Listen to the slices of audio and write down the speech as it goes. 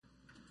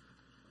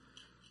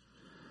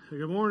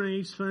Good morning,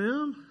 East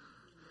Fam.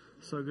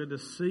 So good to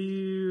see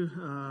you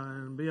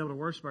and be able to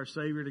worship our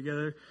Savior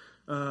together.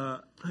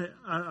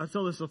 I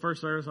told this the first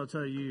service. I'll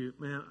tell you,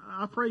 man.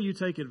 I pray you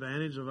take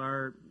advantage of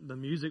the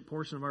music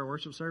portion of our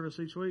worship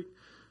service each week.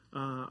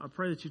 I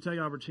pray that you take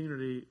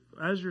opportunity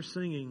as you're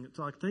singing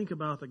to think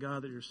about the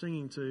God that you're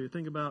singing to.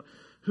 Think about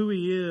who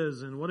He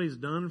is and what He's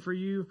done for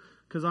you.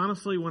 Because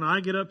honestly, when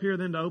I get up here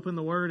then to open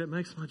the Word, it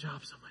makes my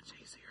job so much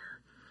easier.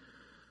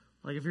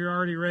 Like if you're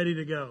already ready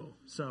to go.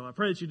 So I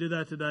pray that you did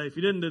that today. If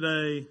you didn't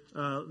today,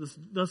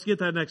 let's get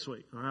that next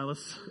week. All right,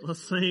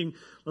 let's sing,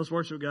 let's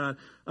worship God.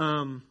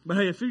 But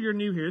hey, if you're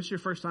new here, it's your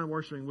first time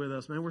worshiping with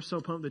us, man. We're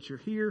so pumped that you're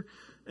here,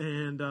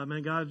 and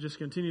man, God just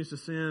continues to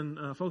send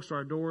folks to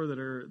our door that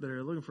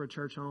are looking for a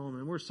church home,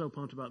 and we're so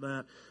pumped about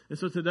that. And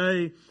so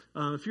today,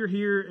 if you're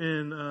here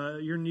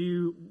and you're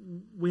new,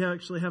 we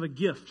actually have a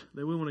gift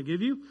that we want to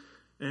give you.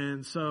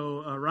 And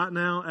so right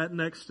now at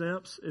Next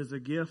Steps is a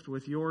gift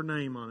with your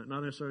name on it.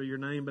 Not necessarily your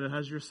name, but it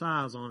has your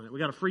size on it. We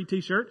got a free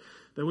t-shirt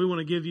that we want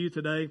to give you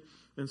today.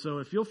 And so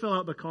if you'll fill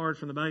out the card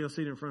from the back of the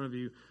seat in front of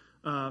you,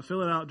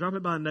 fill it out, drop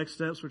it by Next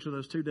Steps, which are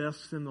those two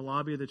desks in the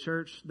lobby of the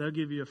church. They'll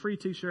give you a free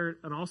t-shirt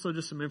and also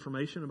just some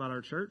information about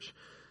our church.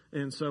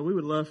 And so we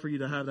would love for you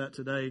to have that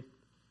today.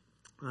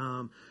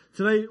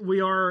 Today we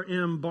are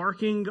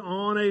embarking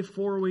on a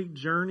 4-week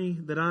journey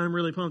that I'm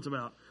really pumped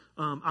about.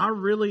 I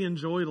really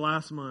enjoyed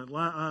last month.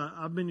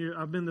 I've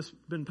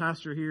been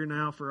pastor here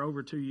now for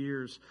over 2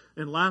 years,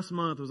 and last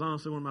month was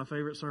honestly one of my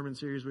favorite sermon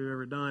series we've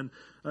ever done.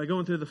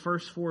 Going through the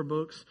first 4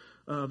 books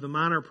of the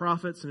Minor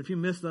Prophets, and if you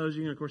missed those,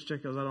 you can of course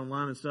check those out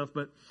online and stuff.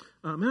 But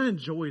man, I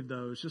enjoyed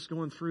those, just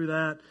going through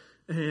that.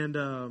 And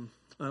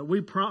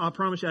I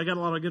promise you, I got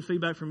a lot of good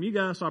feedback from you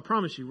guys. So I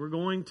promise you, we're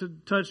going to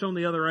touch on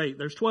the other 8.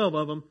 There's 12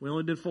 of them. We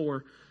only did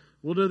 4.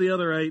 We'll do the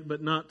other 8,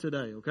 but not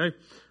today, okay?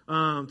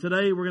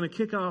 Today, we're going to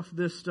kick off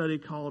this study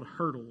called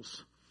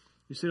Hurdles.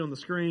 You see it on the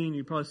screen.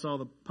 You probably saw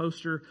the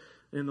poster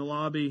in the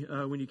lobby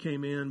when you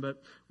came in.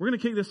 But we're going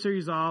to kick this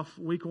series off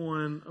week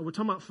 1. We're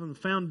talking about some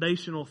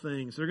foundational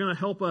things. They're going to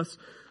help us.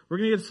 We're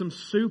going to get some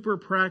super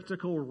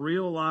practical,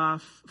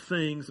 real-life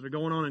things that are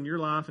going on in your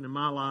life and in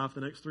my life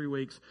the next 3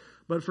 weeks.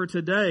 But for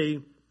today,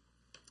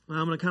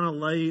 I'm going to kind of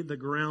lay the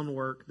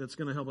groundwork that's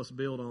going to help us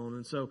build on.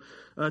 And so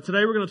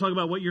today we're going to talk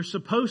about what you're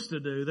supposed to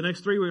do. The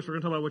next 3 weeks we're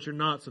going to talk about what you're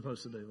not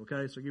supposed to do.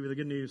 Okay, so I'll give you the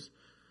good news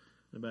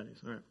and the bad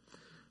news.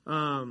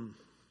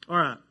 All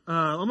right.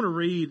 I'm going to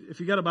read. If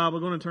you got a Bible,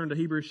 go and turn to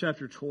Hebrews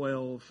chapter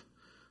 12,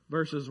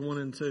 verses 1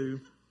 and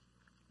 2.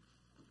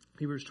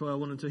 Hebrews 12,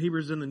 1 and 2.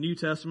 Hebrews in the New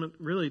Testament,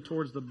 really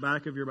towards the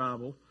back of your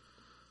Bible,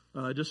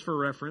 just for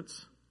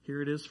reference.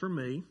 Here it is for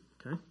me.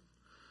 Okay.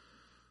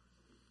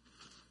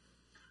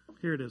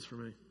 Here it is for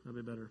me.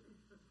 That'd be better.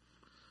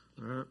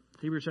 All right.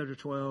 Hebrews chapter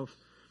 12.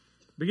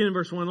 Beginning in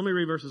verse 1. Let me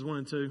read verses 1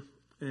 and 2.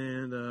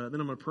 And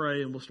then I'm going to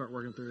pray and we'll start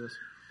working through this.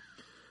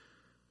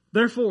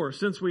 Therefore,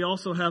 since we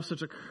also have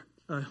such a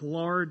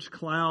large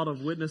cloud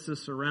of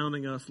witnesses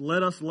surrounding us,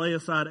 let us lay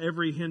aside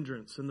every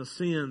hindrance and the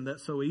sin that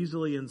so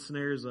easily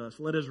ensnares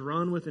us. Let us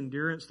run with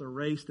endurance the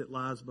race that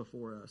lies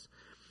before us,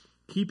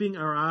 keeping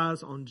our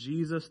eyes on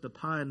Jesus, the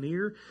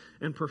pioneer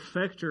and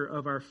perfecter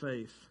of our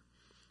faith.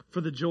 For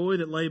the joy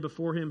that lay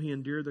before him, he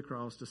endured the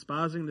cross,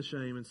 despising the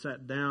shame, and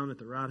sat down at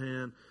the right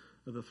hand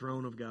of the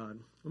throne of God.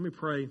 Let me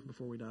pray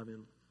before we dive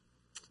in.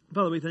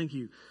 Father, we thank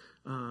you,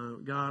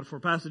 God, for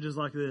passages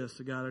like this.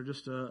 God, are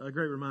just a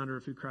great reminder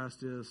of who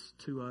Christ is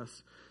to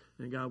us,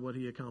 and God, what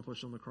he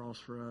accomplished on the cross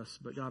for us.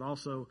 But God,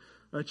 also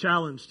a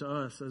challenge to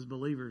us as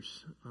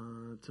believers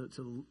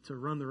to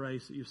run the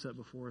race that you've set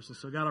before us. And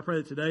so, God, I pray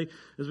that today,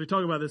 as we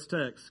talk about this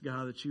text,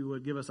 God, that you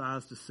would give us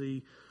eyes to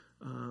see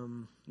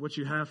what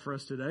you have for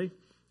us today.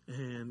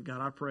 And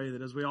God, I pray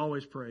that as we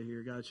always pray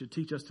here, God, that you'd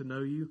teach us to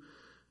know you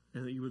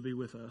and that you would be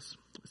with us.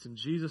 It's in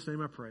Jesus'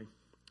 name I pray.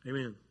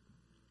 Amen.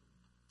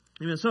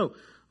 Amen. So,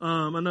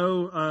 I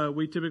know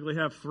we typically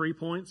have 3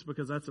 points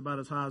because that's about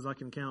as high as I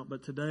can count.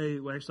 But today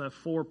we actually have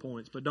 4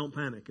 points. But don't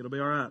panic. It'll be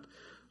all right.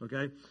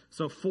 Okay?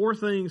 So 4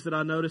 things that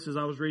I noticed as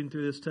I was reading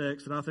through this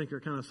text that I think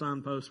are kind of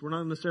signposts. We're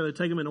not necessarily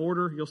taking them in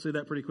order. You'll see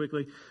that pretty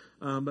quickly.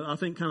 But I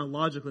think kind of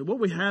logically. What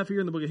we have here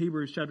in the book of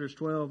Hebrews, chapters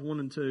 12, 1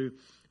 and 2,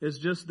 is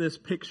just this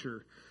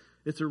picture.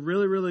 It's a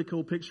really, really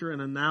cool picture,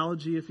 an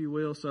analogy, if you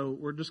will. So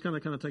we're just kind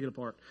of take it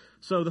apart.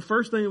 So the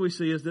first thing that we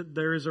see is that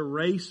there is a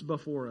race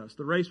before us.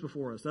 The race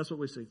before us. That's what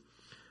we see.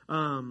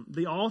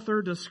 The author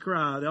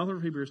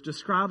of Hebrews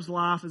describes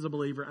life as a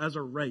believer as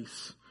a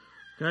race.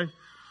 Okay?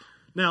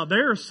 Now,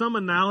 there are some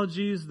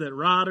analogies that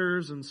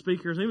writers and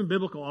speakers, and even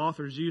biblical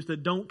authors use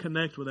that don't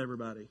connect with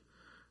everybody.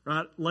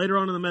 Right? Later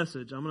on in the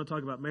message, I'm going to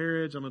talk about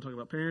marriage. I'm going to talk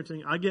about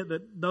parenting. I get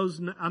that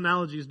those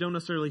analogies don't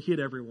necessarily hit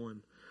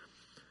everyone.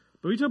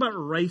 But we talk about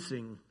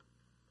racing.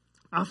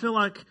 I feel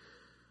like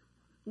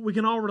we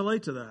can all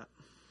relate to that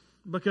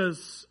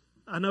because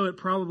I know it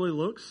probably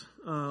looks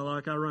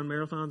like I run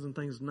marathons and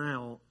things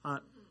now.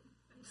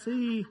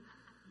 See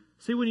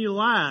when you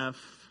laugh,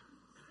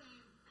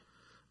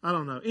 I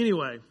don't know.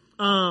 Anyway,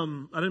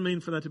 I didn't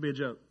mean for that to be a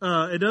joke.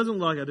 It doesn't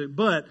look like I do,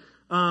 but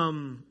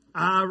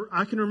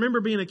I can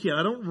remember being a kid.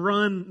 I don't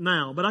run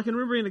now, but I can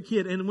remember being a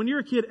kid. And when you're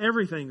a kid,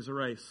 everything's a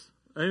race.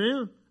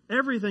 Amen?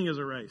 Everything is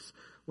a race.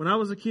 When I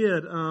was a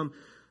kid,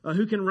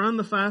 who can run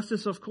the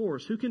fastest? Of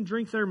course. Who can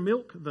drink their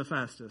milk the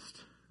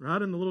fastest?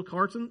 Right? In the little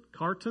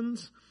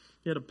cartons.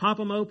 You had to pop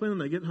them open and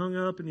they get hung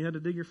up and you had to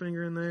dig your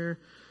finger in there.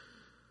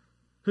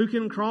 Who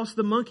can cross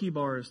the monkey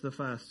bars the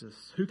fastest?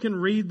 Who can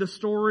read the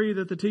story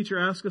that the teacher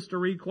asked us to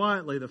read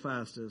quietly the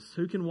fastest?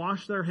 Who can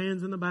wash their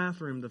hands in the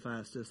bathroom the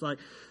fastest? Like,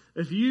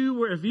 if you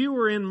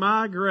were in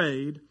my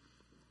grade,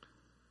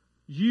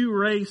 you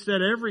raced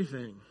at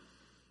everything.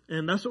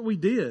 And that's what we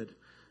did.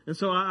 And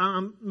so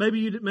maybe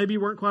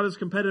you weren't quite as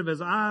competitive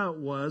as I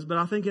was, but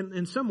I think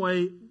in some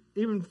way,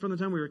 even from the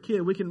time we were a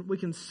kid, we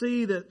can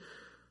see that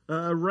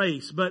a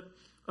race. But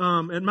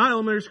at my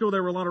elementary school,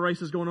 there were a lot of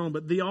races going on.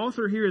 But the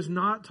author here is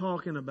not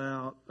talking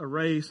about a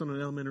race on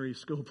an elementary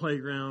school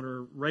playground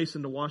or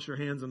racing to wash your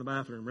hands in the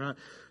bathroom, right?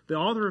 The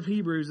author of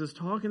Hebrews is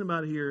talking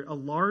about here a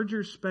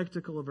larger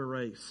spectacle of a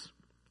race.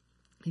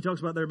 He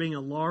talks about there being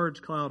a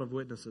large cloud of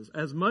witnesses.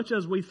 As much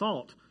as we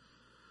thought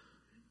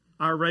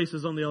our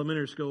races on the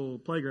elementary school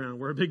playground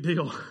were a big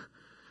deal,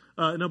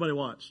 nobody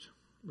watched,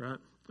 right?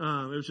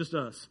 It was just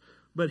us.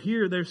 But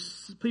here,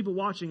 there's people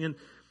watching,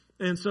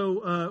 and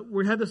so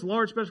we had this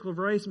large spectacle of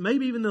race.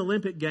 Maybe even the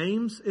Olympic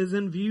Games is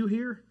in view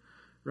here,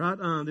 right?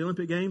 The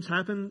Olympic Games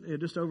happened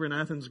just over in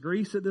Athens,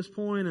 Greece at this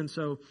point, and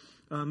so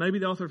maybe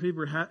the author of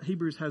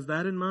Hebrews has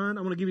that in mind.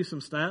 I'm going to give you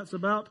some stats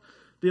about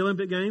the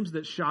Olympic Games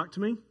that shocked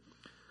me.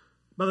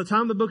 By the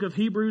time the book of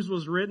Hebrews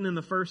was written in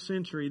the first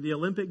century, the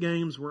Olympic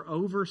Games were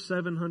over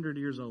 700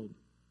 years old.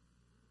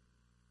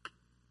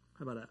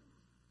 How about that?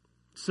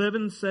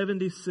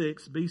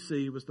 776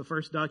 BC was the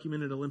first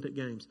documented Olympic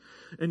Games.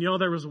 And y'all,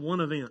 there was one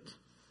event.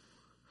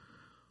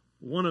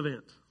 One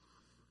event.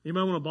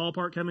 Anybody want to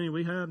ballpark how many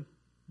we had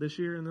this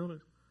year in the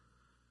Olympics?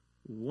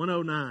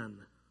 109.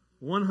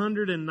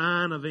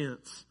 109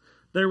 events.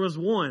 There was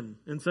one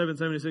in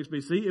 776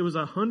 BC. It was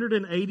a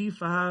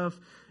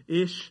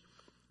 185-ish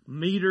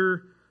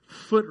meter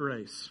foot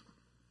race.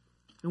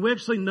 And we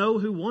actually know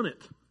who won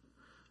it.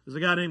 There's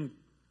a guy named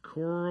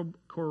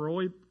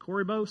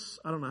Korybos.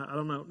 I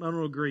don't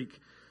know Greek,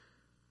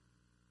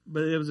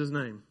 but it was his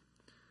name.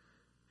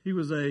 He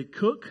was a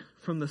cook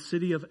from the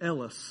city of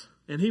Elis,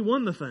 and he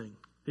won the thing.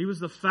 He was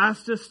the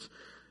fastest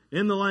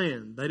in the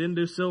land. They didn't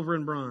do silver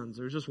and bronze.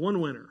 There was just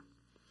one winner.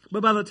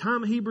 But by the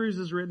time Hebrews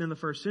is written in the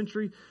first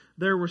century,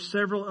 there were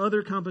several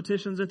other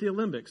competitions at the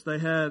Olympics. They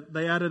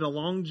added a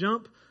long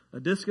jump, a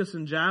discus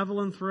and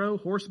javelin throw,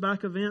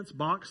 horseback events,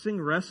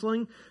 boxing,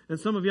 wrestling. And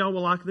some of y'all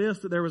will like this,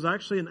 that there was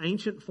actually an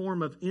ancient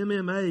form of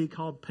MMA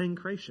called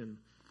pancration.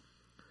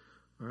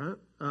 All right.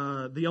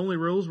 The only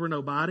rules were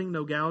no biting,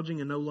 no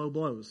gouging, and no low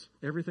blows.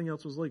 Everything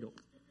else was legal.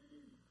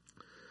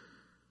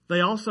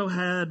 They also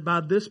had,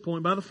 by this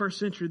point, by the first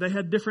century, they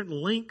had different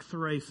length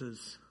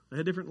races.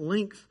 The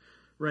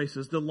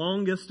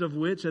longest of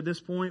which at this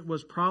point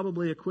was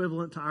probably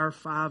equivalent to our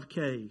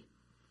 5K.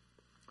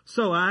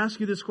 So I ask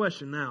you this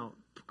question now.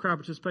 Crowd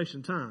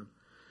participation time.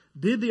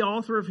 Did the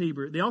author of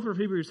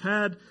Hebrews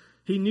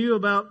he knew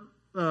about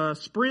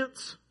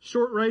sprints,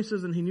 short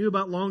races, and he knew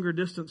about longer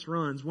distance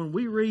runs. When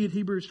we read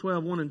Hebrews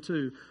 12, 1 and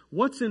 2,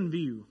 what's in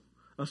view?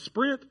 A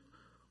sprint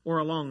or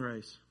a long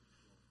race?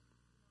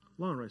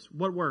 Long race.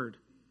 What word?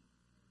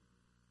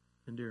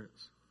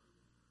 Endurance.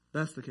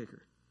 That's the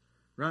kicker.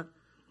 Right?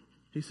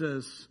 He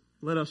says,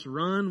 let us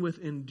run with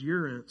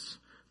endurance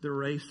the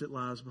race that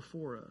lies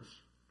before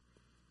us.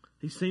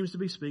 He seems to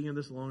be speaking of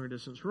this longer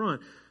distance run.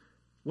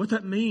 What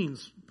that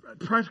means,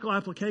 practical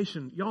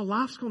application. Y'all,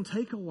 life's going to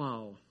take a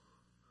while.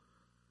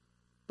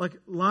 Like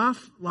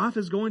life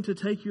is going to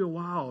take you a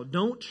while.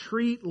 Don't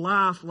treat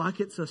life like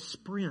it's a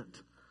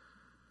sprint.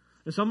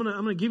 And so I'm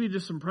going to give you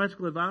just some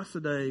practical advice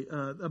today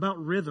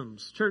about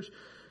rhythms. Church,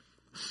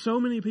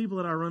 so many people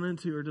that I run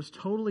into are just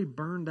totally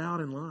burned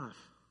out in life.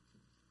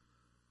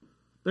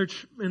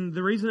 And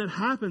the reason it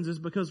happens is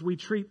because we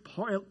treat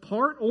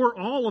part or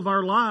all of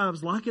our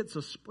lives like it's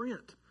a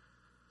sprint.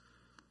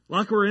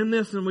 Like we're in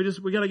this and we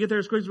got to get there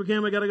as quick as we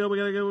can. We got to go.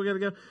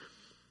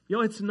 You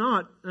know, it's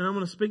not. And I'm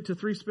going to speak to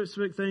 3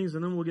 specific things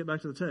and then we'll get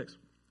back to the text.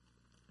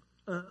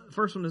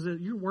 First one is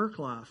that your work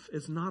life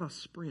is not a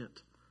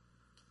sprint.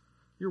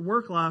 Your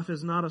work life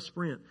is not a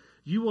sprint.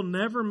 You will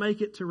never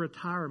make it to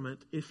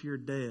retirement if you're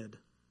dead.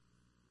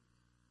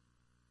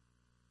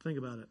 Think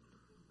about it.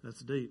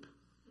 That's deep.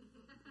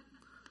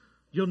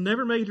 You'll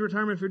never make it to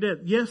retirement if you're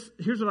dead. Yes,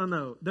 here's what I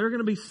know. There are going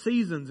to be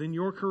seasons in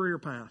your career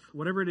path,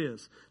 whatever it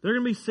is. There are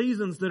going to be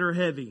seasons that are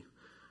heavy.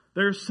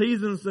 There are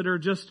seasons that are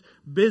just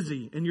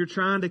busy and you're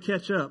trying to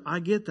catch up. I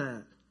get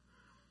that.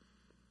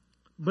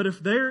 But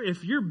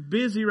if you're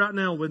busy right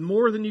now with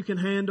more than you can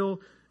handle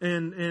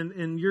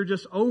and you're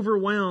just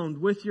overwhelmed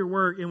with your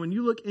work, and when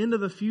you look into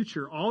the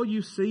future, all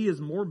you see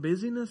is more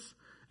busyness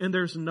and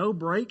there's no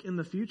break in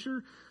the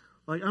future.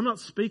 Like, I'm not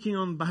speaking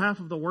on behalf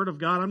of the Word of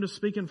God. I'm just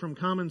speaking from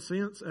common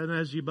sense and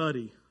as you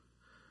buddy.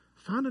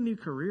 Find a new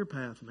career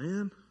path,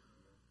 man.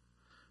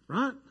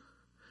 Right?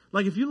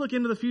 Like if you look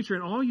into the future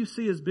and all you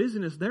see is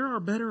busyness, there are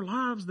better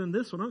lives than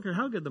this one. I don't care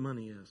how good the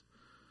money is.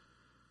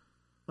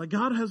 Like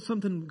God has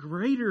something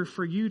greater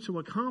for you to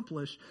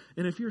accomplish.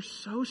 And if you're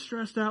so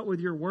stressed out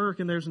with your work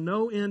and there's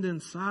no end in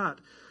sight,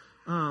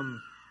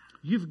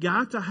 you've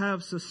got to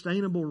have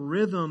sustainable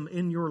rhythm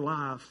in your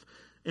life.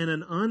 And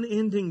an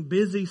unending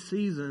busy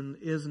season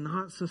is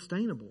not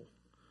sustainable.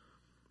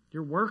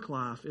 Your work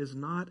life is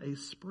not a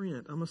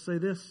sprint. I'm going to say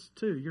this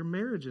too. Your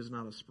marriage is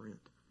not a sprint.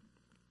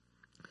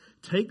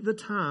 Take the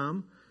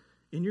time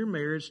in your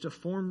marriage to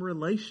form a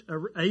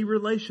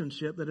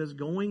relationship that is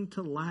going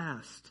to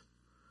last.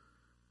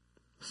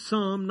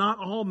 Some, not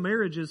all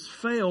marriages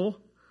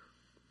fail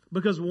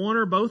because one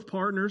or both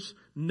partners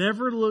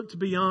never looked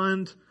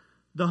beyond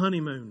the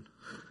honeymoon.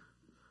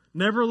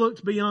 Never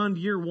looked beyond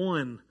year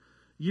 1,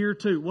 year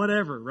 2,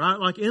 whatever, right?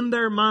 Like in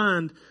their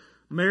mind,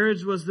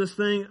 marriage was this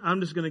thing, I'm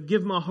just going to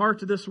give my heart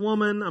to this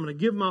woman, I'm going to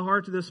give my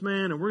heart to this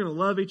man, and we're going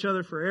to love each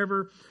other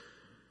forever.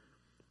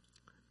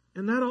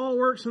 And that all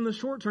works in the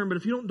short term, but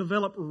if you don't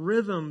develop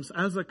rhythms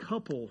as a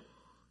couple,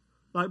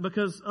 like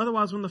because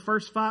otherwise when the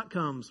first fight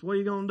comes, what are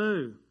you going to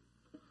do?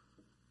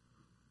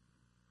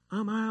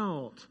 I'm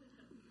out.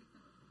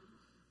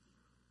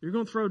 You're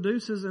going to throw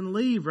deuces and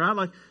leave, right?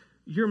 Like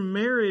your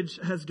marriage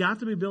has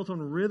got to be built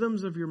on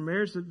rhythms of your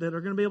marriage that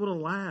are going to be able to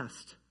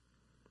last.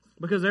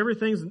 Because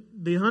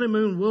the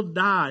honeymoon will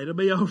die. It'll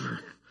be over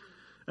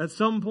at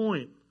some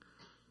point.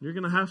 You're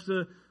going to have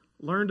to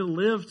learn to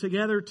live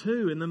together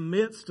too in the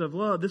midst of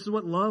love. This is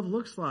what love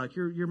looks like.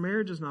 Your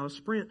marriage is not a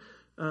sprint.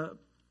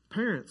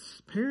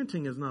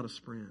 Parenting is not a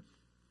sprint.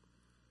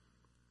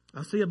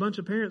 I see a bunch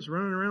of parents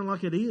running around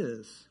like it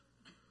is.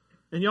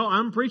 And y'all,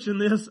 I'm preaching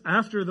this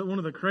after one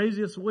of the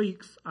craziest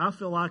weeks I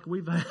feel like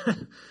we've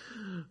had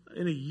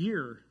in a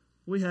year.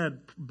 We had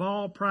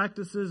ball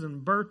practices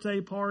and birthday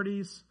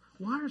parties.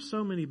 Why are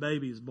so many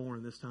babies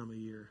born this time of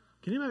year?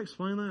 Can anybody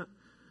explain that?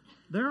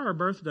 There are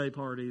birthday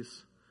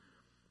parties.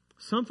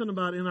 Something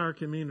about in our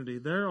community.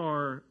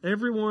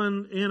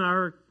 Everyone in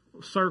our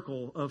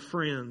circle of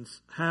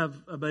friends have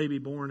a baby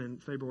born in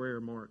February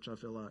or March, I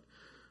feel like.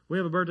 We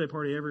have a birthday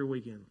party every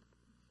weekend.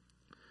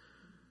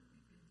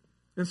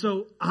 And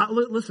so,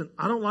 listen,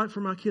 I don't like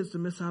for my kids to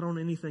miss out on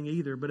anything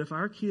either, but if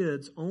our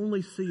kids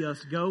only see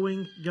us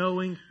going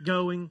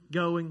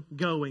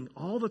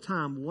all the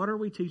time, what are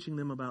we teaching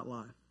them about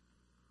life?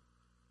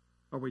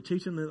 Are we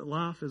teaching them that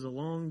life is a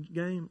long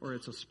game or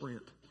it's a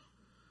sprint?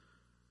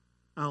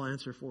 I'll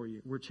answer for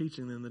you. We're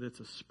teaching them that it's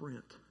a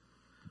sprint.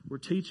 We're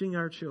teaching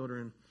our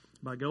children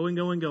by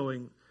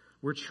going.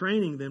 We're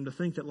training them to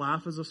think that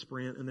life is a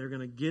sprint and they're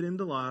going to get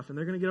into life and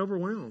they're going to get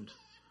overwhelmed.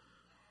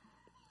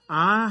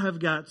 I have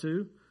got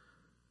to,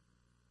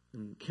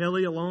 and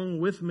Kelly along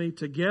with me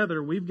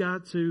together, we've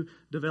got to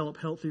develop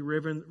healthy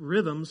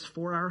rhythms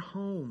for our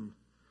home.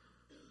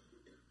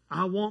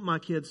 I want my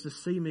kids to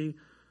see me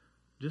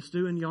just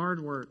doing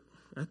yard work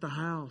at the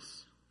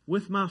house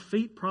with my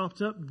feet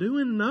propped up,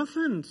 doing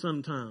nothing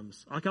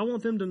sometimes. Like I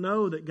want them to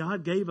know that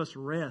God gave us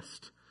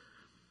rest.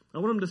 I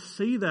want them to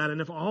see that. And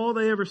if all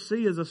they ever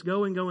see is us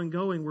going,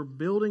 we're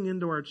building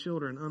into our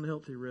children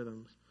unhealthy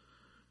rhythms.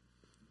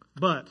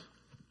 But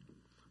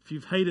if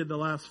you've hated the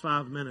last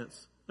 5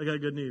 minutes, I got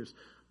good news.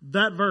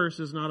 That verse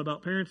is not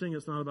about parenting.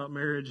 It's not about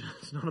marriage.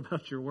 It's not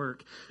about your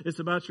work. It's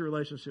about your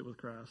relationship with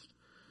Christ.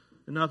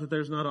 And not that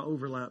there's not an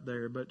overlap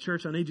there. But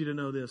church, I need you to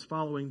know this.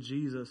 Following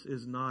Jesus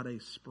is not a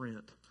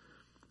sprint.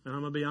 And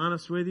I'm going to be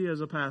honest with you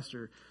as a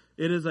pastor.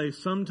 It is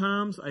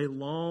sometimes a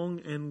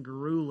long and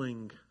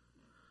grueling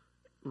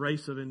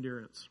race of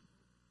endurance.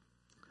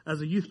 As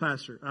a youth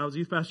pastor, I was a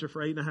youth pastor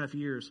for 8.5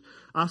 years.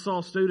 I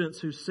saw students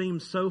who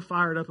seemed so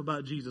fired up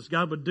about Jesus.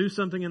 God would do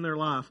something in their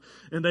life,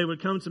 and they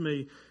would come to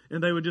me,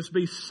 and they would just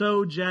be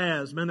so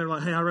jazzed. Man, they're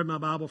like, hey, I read my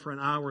Bible for an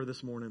hour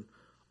this morning.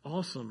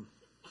 Awesome.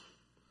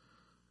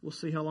 We'll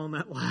see how long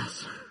that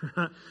lasts.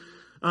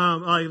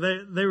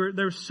 They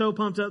were so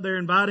pumped up. They're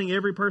inviting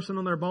every person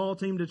on their ball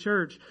team to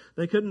church.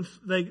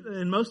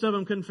 And most of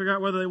them couldn't figure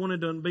out whether they wanted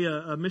to be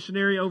a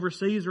missionary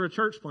overseas or a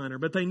church planter.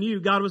 But they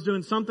knew God was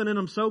doing something in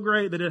them so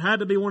great that it had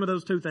to be one of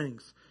those two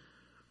things.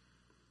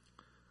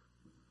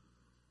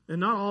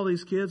 And not all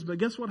these kids, but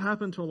guess what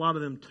happened to a lot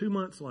of them 2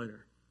 months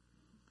later?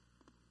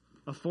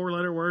 A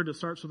 4-letter word that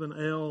starts with an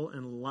L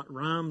and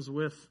rhymes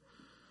with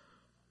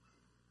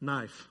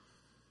knife.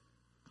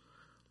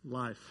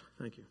 Life.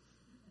 Thank you.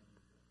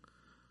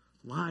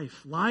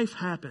 Life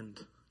happened.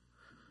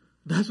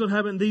 That's what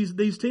happened.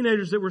 These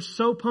teenagers that were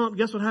so pumped,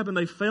 guess what happened?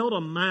 They failed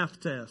a math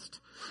test.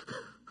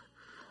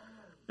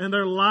 And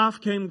their life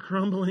came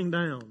crumbling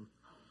down.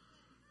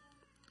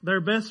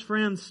 Their best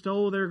friend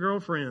stole their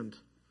girlfriend,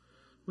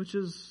 which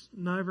is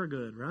never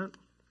good, right?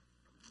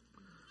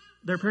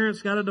 Their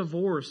parents got a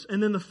divorce,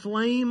 and then the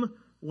flame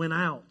went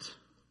out.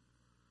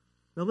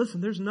 Now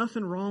listen, there's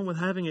nothing wrong with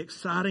having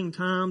exciting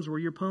times where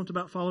you're pumped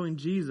about following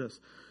Jesus.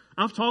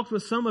 I've talked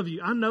with some of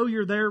you. I know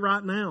you're there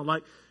right now.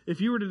 Like,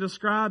 if you were to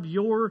describe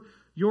your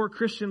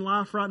Christian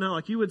life right now,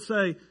 like you would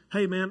say,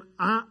 hey man,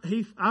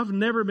 I've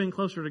never been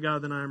closer to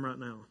God than I am right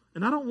now.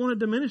 And I don't want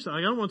to diminish that. Like,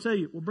 I don't want to tell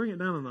you, well, bring it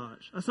down a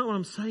notch. That's not what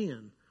I'm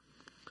saying.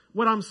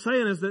 what I'm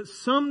saying is that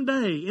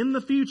someday in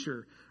the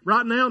future,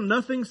 right now,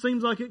 nothing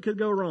seems like it could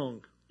go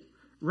wrong.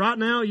 Right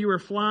now, you are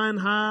flying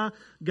high.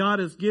 God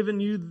has given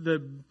you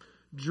the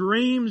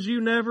dreams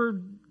you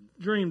never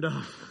dreamed of.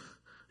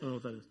 I don't know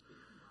what that is.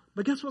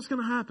 But guess what's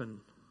going to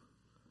happen?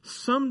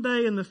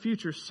 Someday in the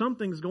future,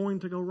 something's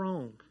going to go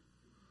wrong.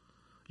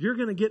 You're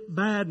going to get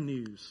bad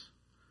news.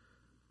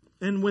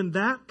 And when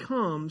that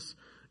comes,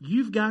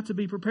 you've got to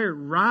be prepared.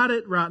 Write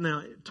it right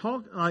now.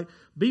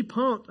 Be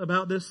pumped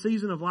about this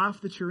season of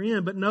life that you're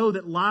in, but know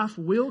that life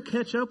will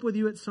catch up with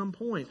you at some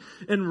point.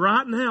 And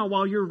right now,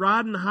 while you're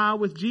riding high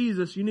with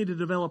Jesus, you need to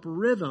develop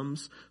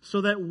rhythms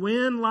so that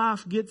when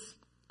life gets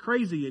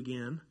crazy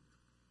again,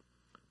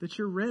 that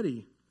you're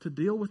ready to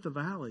deal with the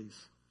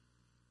valleys.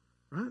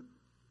 Right?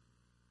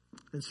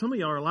 And some of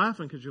y'all are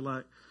laughing because you're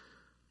like,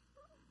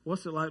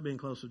 what's it like being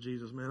close to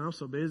Jesus, man? I'm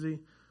so busy.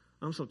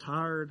 I'm so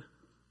tired.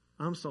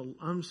 I'm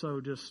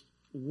so just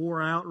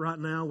wore out right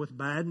now with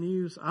bad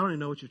news. I don't even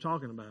know what you're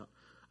talking about.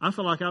 I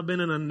feel like I've been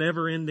in a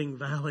never-ending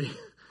valley.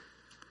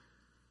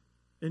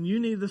 And you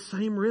need the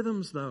same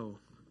rhythms, though.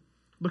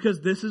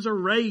 Because this is a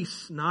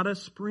race, not a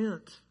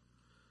sprint.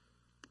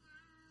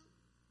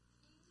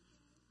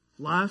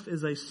 Life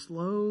is a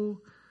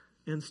slow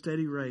and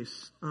steady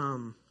race.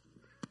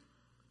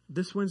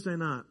 This Wednesday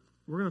night,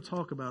 we're going to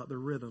talk about the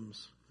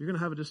rhythms. You're going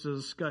to have just a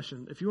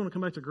discussion. If you want to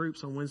come back to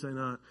groups on Wednesday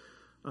night,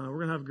 we're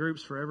going to have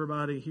groups for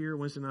everybody here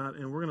Wednesday night,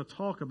 and we're going to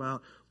talk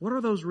about what are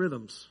those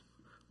rhythms?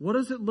 What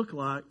does it look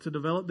like to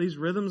develop these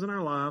rhythms in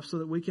our lives so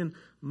that we can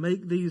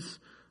make these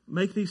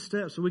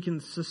steps, so we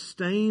can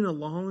sustain a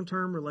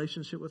long-term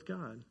relationship with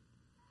God?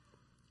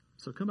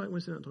 So come back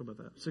Wednesday night and talk about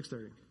that,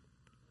 6:30.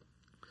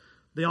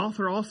 The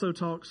author also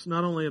talks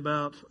not only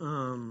about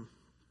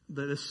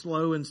this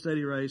slow and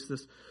steady race,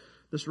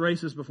 this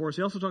race is before us.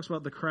 He also talks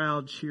about the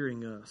crowd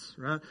cheering us,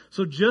 right?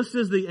 So just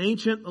as the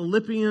ancient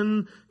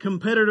Olympian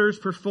competitors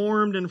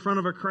performed in front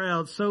of a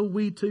crowd, so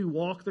we too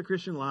walk the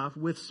Christian life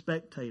with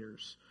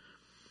spectators.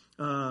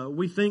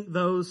 We think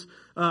those,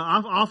 when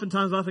I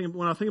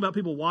think about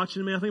people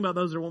watching me, I think about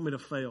those that want me to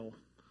fail.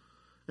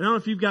 And I don't know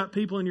if you've got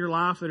people in your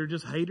life that are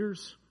just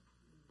haters,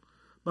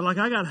 but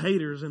I got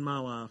haters in my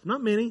life.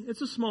 Not many.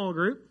 It's a small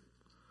group.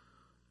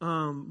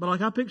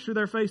 But I picture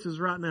their faces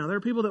right now. There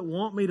are people that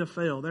want me to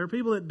fail. There are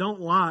people that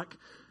don't like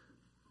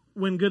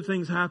when good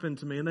things happen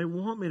to me, and they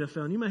want me to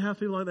fail. And you may have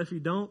people like that. If you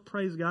don't,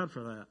 praise God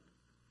for that.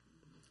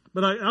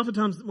 But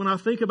oftentimes, when I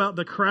think about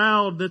the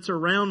crowd that's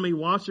around me,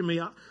 watching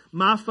me,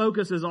 my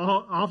focus is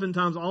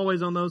oftentimes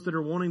always on those that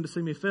are wanting to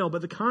see me fail.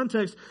 But the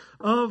context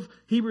of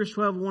Hebrews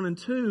 12:1 and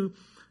 2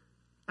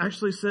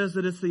 actually says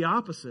that it's the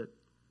opposite.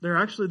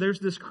 There's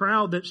this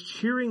crowd that's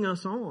cheering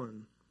us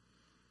on.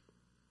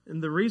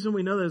 And the reason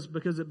we know that is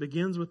because it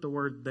begins with the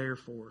word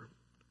therefore.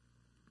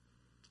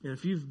 And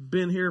if you've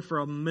been here for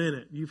a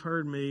minute, you've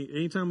heard me,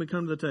 anytime we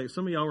come to the text,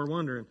 some of y'all were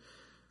wondering,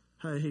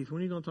 hey Heath,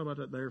 when are you going to talk about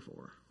that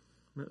therefore?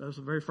 That's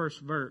the very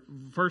first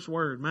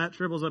word. Matt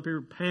Tripple's up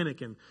here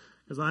panicking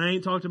because I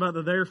ain't talked about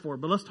the therefore.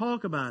 But let's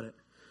talk about it.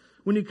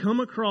 When you come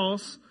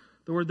across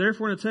the word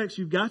therefore in a text,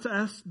 you've got to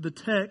ask the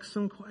text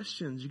some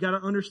questions. You've got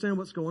to understand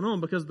what's going on,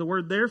 because the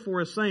word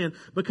therefore is saying,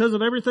 because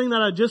of everything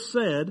that I just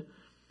said,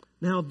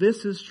 now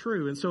this is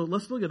true. And so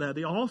let's look at that.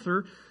 The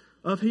author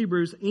of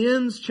Hebrews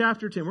ends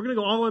chapter 10. We're going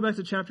to go all the way back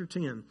to chapter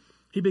 10.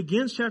 He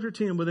begins chapter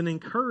 10 with an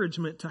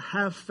encouragement to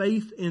have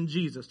faith in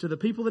Jesus. To the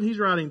people that he's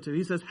writing to,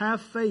 he says,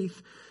 have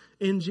faith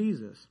in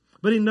Jesus.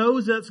 But he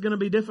knows that's going to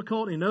be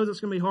difficult. He knows it's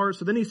going to be hard.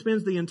 So then he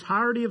spends the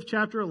entirety of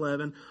chapter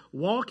 11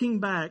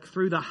 walking back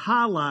through the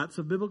highlights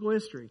of biblical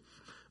history.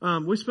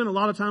 We spent a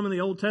lot of time in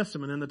the Old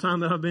Testament in the time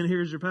that I've been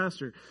here as your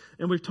pastor.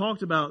 And we've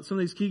talked about some of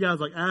these key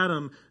guys like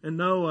Adam and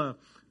Noah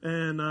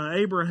and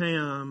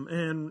Abraham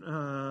and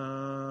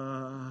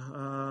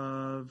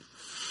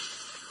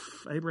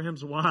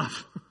Abraham's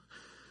wife.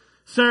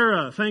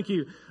 Sarah, thank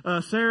you.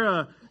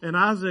 Sarah and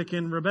Isaac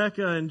and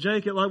Rebecca and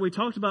Jacob. Like, we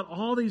talked about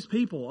all these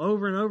people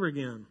over and over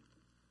again.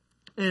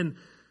 And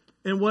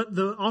what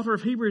the author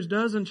of Hebrews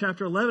does in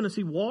chapter 11 is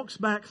he walks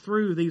back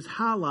through these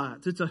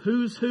highlights. It's a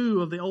who's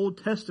who of the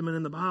Old Testament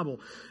in the Bible.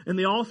 And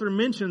the author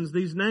mentions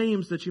these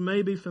names that you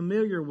may be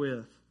familiar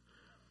with.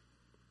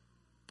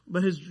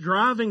 But his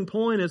driving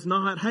point is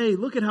not, hey,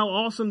 look at how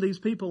awesome these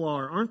people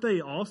are. Aren't they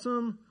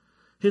awesome?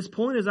 His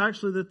point is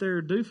actually that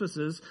they're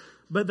doofuses,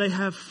 but they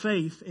have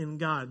faith in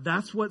God.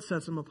 That's what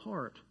sets them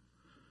apart.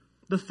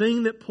 The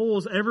thing that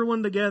pulls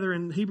everyone together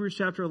in Hebrews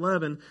chapter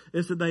 11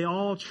 is that they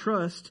all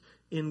trust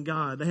in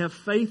God. They have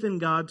faith in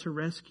God to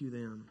rescue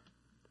them.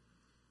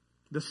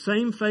 The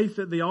same faith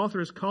that the author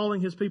is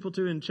calling his people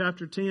to in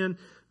chapter 10,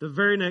 the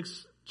very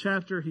next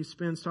chapter he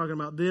spends talking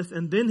about this.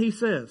 And then he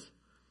says,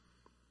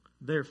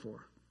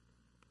 therefore,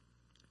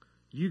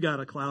 you got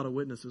a cloud of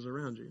witnesses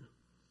around you.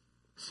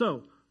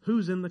 So,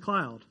 who's in the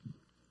cloud?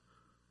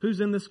 Who's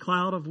in this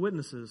cloud of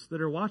witnesses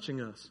that are watching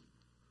us?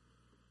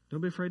 Don't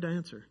be afraid to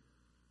answer.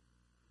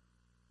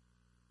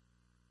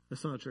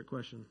 That's not a trick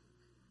question.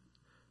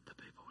 The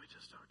people we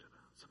just talked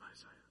about. Somebody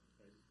say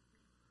it.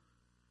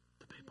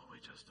 The people we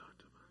just talked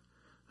about.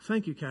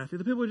 Thank you, Kathy.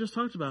 The people we just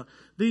talked about.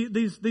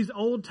 These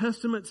Old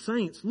Testament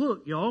saints.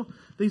 Look, y'all.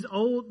 These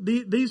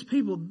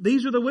people,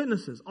 these are the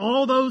witnesses.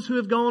 All those who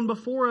have gone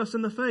before us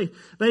in the faith.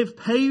 They've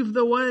paved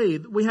the way.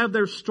 We have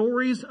their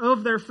stories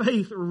of their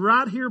faith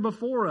right here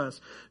before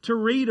us to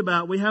read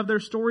about. We have their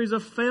stories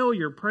of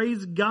failure.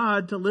 Praise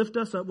God to lift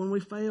us up when we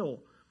fail.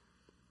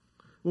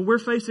 When we're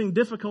facing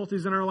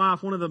difficulties in our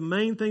life, one of the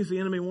main things the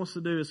enemy wants to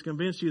do is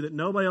convince you that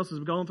nobody else has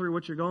gone through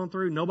what you're going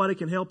through. Nobody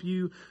can help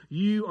you.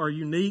 You are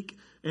unique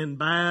and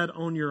bad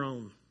on your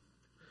own.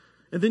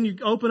 And then you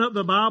open up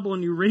the Bible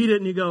and you read it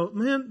and you go,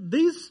 man,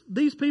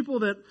 these people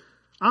that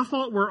I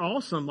thought were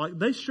awesome, like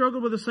they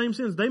struggled with the same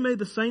sins. They made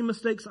the same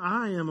mistakes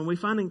I am. And we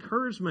find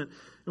encouragement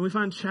and we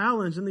find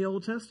challenge in the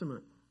Old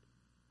Testament.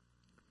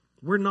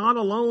 We're not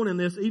alone in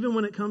this, even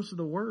when it comes to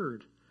the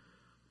Word.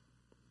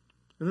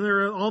 And then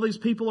there are all these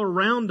people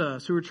around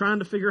us who are trying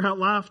to figure out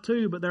life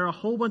too, but there are a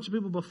whole bunch of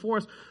people before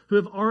us who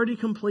have already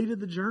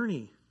completed the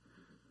journey.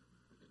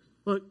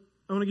 Look,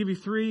 I want to give you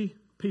 3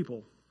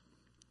 people.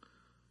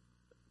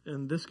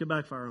 And this could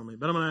backfire on me,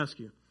 but I'm going to ask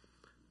you.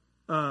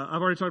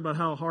 I've already talked about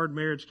how hard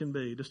marriage can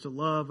be, just to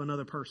love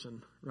another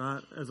person,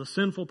 right? As a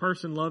sinful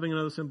person loving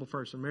another sinful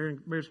person,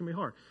 marriage can be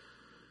hard.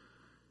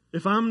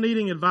 If I'm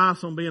needing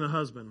advice on being a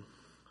husband,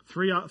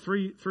 three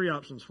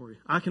options for you.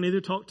 I can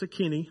either talk to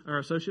Kenny, our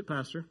associate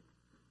pastor.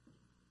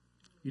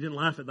 You didn't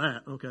laugh at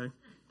that, okay.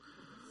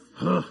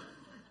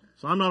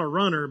 So I'm not a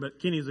runner,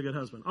 but Kenny's a good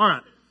husband. All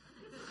right.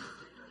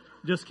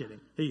 Just kidding.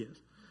 He is.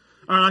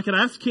 All right, I could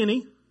ask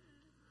Kenny.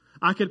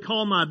 I could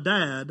call my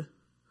dad.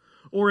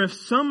 Or if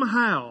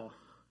somehow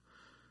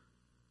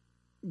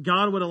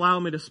God would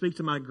allow me to speak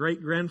to my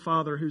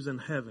great-grandfather who's in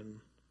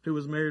heaven, who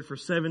was married for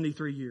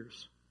 73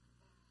 years.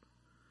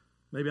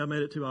 Maybe I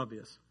made it too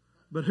obvious.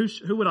 But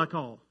who would I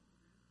call?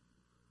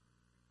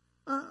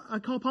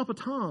 I'd call Papa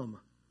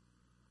Tom.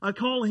 I'd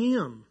call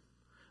him.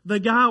 The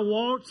guy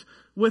walked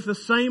with the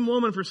same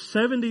woman for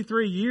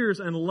 73 years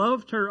and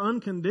loved her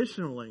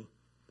unconditionally.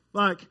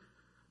 Like,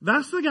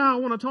 that's the guy I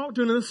want to talk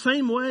to. And in the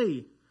same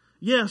way,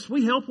 yes,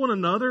 we help one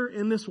another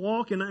in this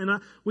walk.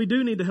 We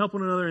do need to help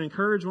one another and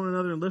encourage one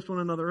another and lift one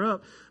another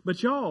up.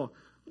 But y'all,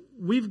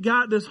 we've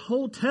got this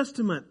whole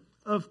testament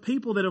of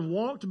people that have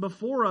walked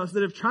before us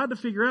that have tried to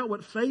figure out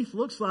what faith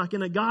looks like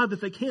in a God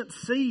that they can't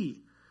see.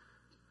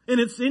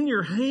 And it's in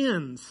your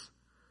hands.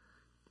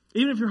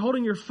 Even if you're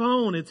holding your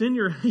phone, it's in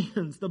your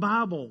hands, the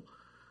Bible.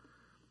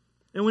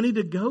 And we need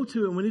to go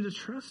to it and we need to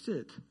trust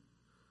it.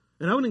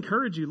 And I would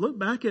encourage you, look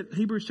back at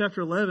Hebrews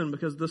chapter 11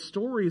 because the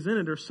stories in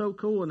it are so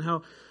cool and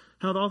how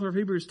the author of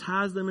Hebrews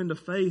ties them into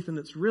faith. And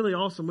it's really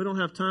awesome. We don't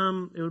have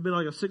time. It would be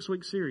like a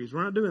 6-week series.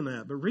 We're not doing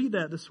that. But read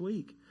that this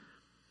week.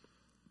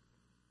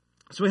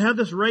 So we have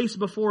this race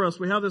before us.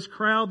 We have this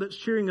crowd that's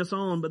cheering us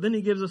on. But then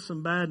he gives us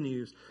some bad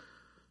news.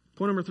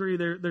 Point number 3,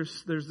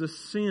 there's this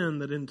sin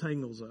that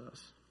entangles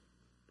us.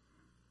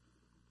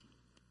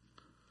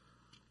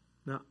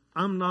 Now,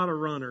 I'm not a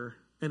runner,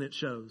 and it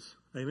shows.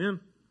 Amen?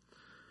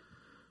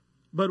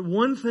 But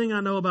one thing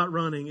I know about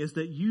running is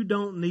that you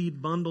don't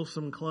need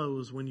bundlesome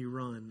clothes when you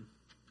run.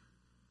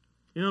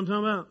 You know what I'm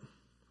talking about?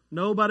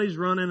 Nobody's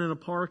running in a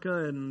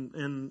parka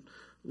and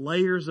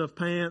layers of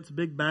pants,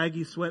 big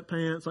baggy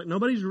sweatpants. Like,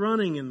 nobody's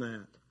running in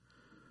that.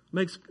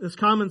 It's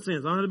common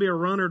sense. I don't have to be a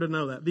runner to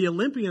know that. The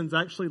Olympians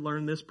actually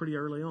learned this pretty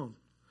early on.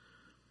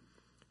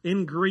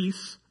 In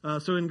Greece,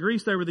 in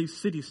Greece there were these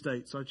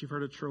city-states. Right? You've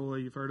heard of Troy,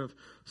 you've heard of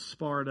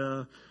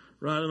Sparta,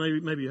 right?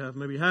 Maybe you have,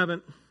 maybe you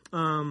haven't.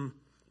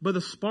 But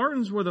the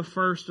Spartans were the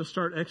first to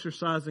start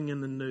exercising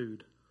in the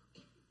nude.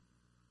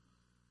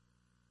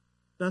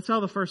 That's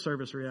how the first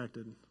service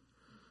reacted.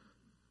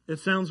 It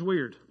sounds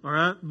weird, all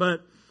right?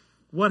 But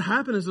what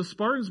happened is the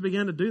Spartans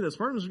began to do this.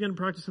 Spartans began to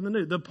practice in the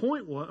nude. The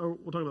point was,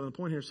 we'll talk about the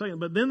point here in a second,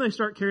 but then they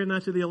start carrying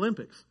that to the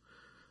Olympics.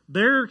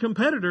 Their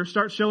competitors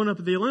start showing up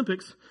at the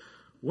Olympics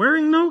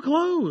wearing no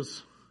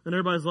clothes. And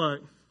everybody's like,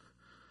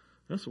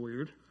 that's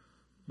weird.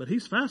 But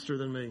he's faster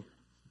than me.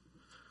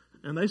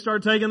 And they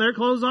start taking their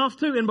clothes off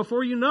too. And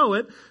before you know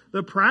it,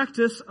 the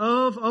practice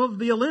of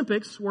the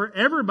Olympics where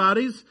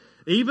everybody's,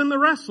 even the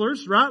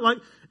wrestlers, right? Like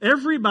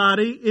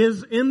everybody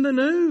is in the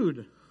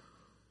nude.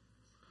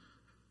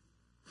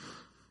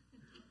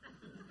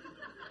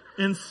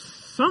 And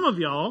some of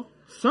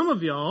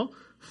y'all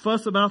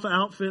fuss about the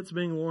outfits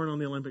being worn on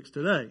the Olympics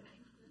today.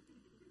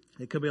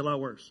 It could be a lot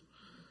worse.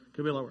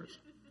 Could be a lot worse.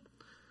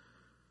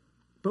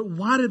 But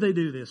why did they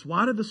do this?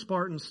 Why did the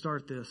Spartans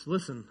start this?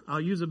 Listen,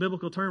 I'll use a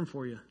biblical term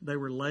for you. They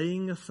were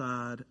laying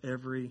aside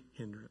every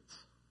hindrance.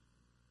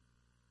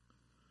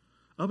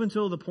 Up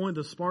until the point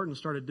the Spartans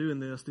started doing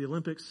this, the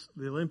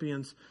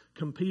Olympians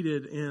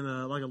competed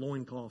in like a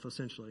loincloth,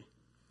 essentially.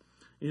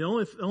 The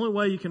only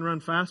way you can run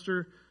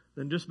faster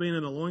than just being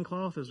in a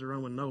loincloth is to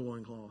run with no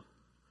loincloth.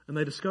 And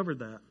they discovered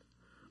that.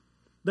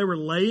 They were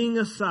laying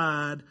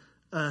aside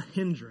a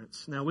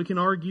hindrance. Now, we can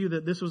argue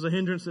that this was a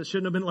hindrance that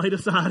shouldn't have been laid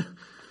aside.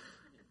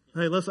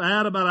 Hey, let's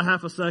add about a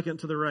half a second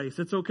to the race.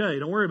 It's okay.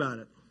 Don't worry about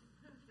it.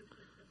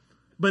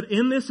 But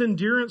in this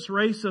endurance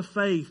race of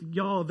faith,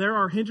 y'all, there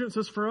are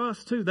hindrances for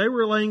us too. They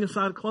were laying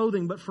aside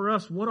clothing, but for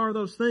us, what are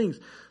those things?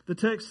 The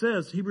text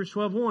says, Hebrews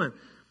 12:1,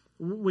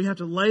 we have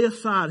to lay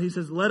aside. He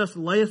says, let us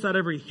lay aside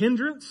every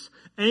hindrance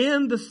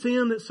and the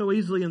sin that so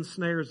easily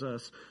ensnares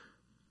us.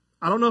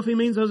 I don't know if he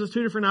means those as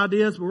two different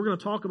ideas, but we're going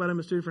to talk about them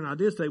as two different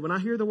ideas today. When I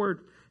hear the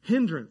word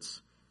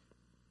hindrance,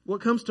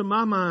 what comes to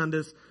my mind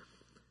is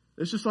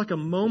it's just like a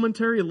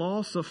momentary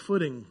loss of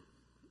footing,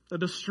 a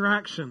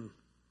distraction.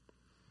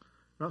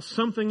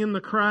 Something in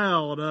the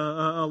crowd,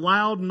 a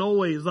loud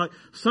noise, like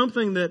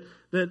something that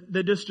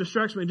just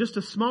distracts me, just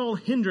a small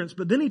hindrance.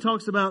 But then he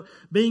talks about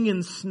being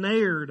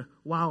ensnared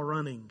while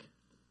running.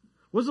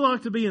 What's it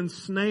like to be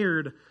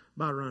ensnared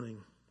by running?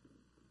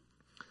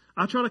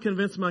 I try to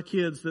convince my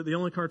kids that the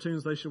only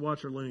cartoons they should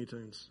watch are Looney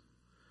Tunes.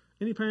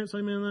 Any parents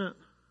amen to that?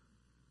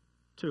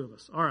 2 of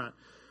us. All right.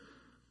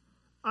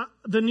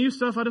 The new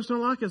stuff I just don't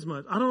like as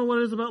much. I don't know what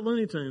it is about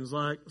Looney Tunes.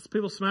 Like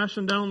people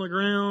smashing down on the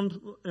ground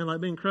and like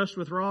being crushed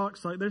with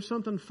rocks. Like there's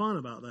something fun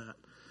about that.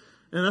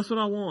 And that's what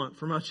I want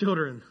for my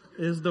children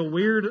is the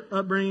weird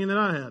upbringing that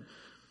I had.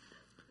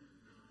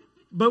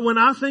 But when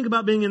I think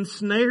about being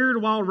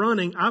ensnared while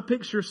running, I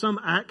picture some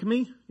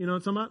Acme. You know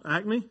what I'm talking about?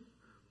 Acme.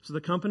 It's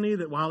the company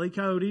that Wile E.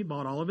 Coyote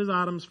bought all of his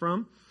items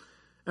from.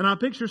 And I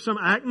picture some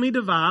Acme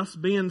device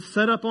being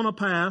set up on a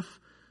path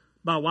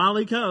by Wile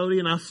E. Coyote,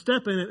 and I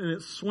step in it and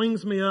it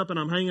swings me up and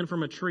I'm hanging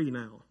from a tree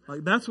now.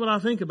 Like that's what I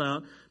think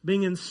about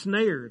being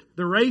ensnared.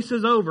 The race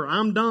is over.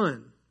 I'm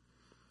done.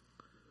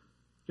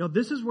 Y'all,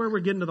 this is where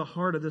we're getting to the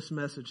heart of this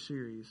message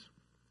series.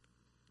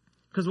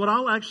 Because what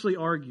I'll actually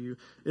argue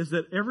is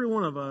that every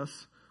one of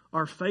us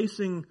are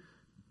facing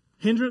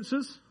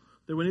hindrances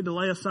that we need to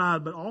lay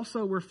aside, but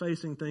also we're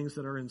facing things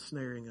that are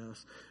ensnaring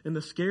us. And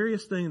the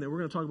scariest thing that we're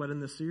going to talk about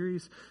in this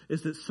series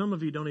is that some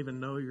of you don't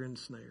even know you're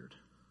ensnared.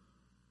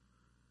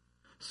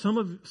 Some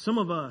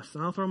of us,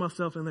 and I'll throw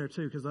myself in there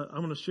too, because I'm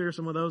going to share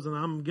some of those, and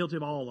I'm guilty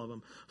of all of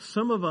them.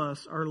 Some of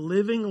us are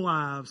living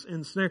lives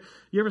ensnared.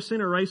 You ever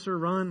seen a racer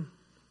run?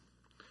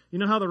 You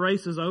know how the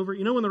race is over?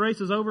 You know when the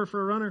race is over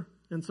for a runner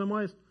in some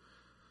ways?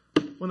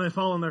 When they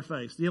fall on their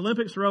face. The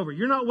Olympics are over.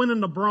 You're not winning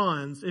the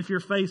bronze if your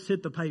face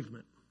hit the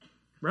pavement.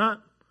 Right?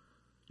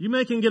 You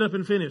may can get up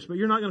and finish, but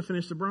you're not going to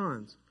finish the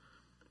bronze.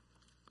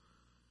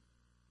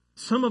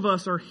 Some of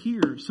us are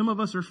here. Some of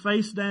us are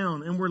face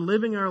down, and we're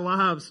living our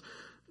lives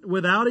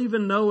without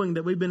even knowing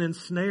that we've been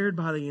ensnared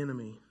by the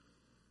enemy.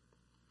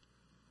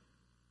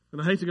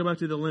 And I hate to go back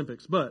to the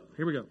Olympics, but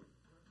here we go.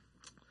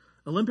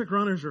 Olympic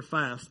runners are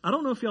fast. I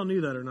don't know if y'all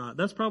knew that or not.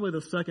 That's probably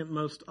the second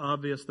most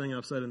obvious thing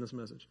I've said in this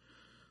message,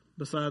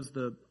 besides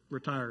the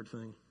retired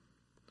thing.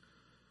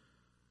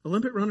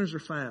 Olympic runners are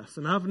fast,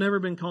 and I've never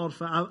been called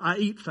fast. I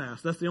eat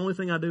fast. That's the only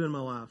thing I do in my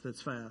life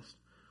that's fast.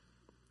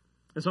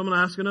 And so I'm going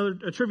to ask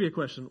a trivia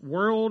question.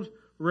 World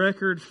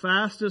record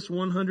fastest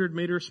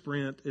 100-meter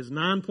sprint is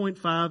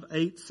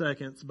 9.58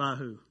 seconds by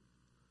who?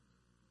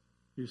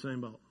 Usain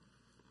Bolt.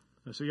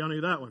 So y'all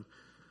knew that one.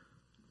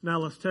 Now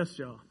let's test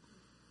y'all.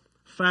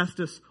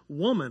 Fastest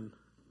woman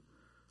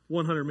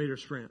 100-meter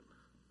sprint.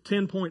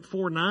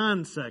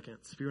 10.49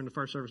 seconds. If you're in the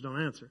first service,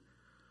 don't answer.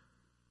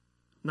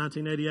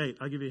 1988.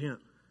 I'll give you a hint.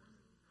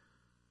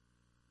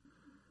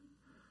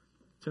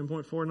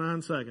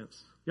 10.49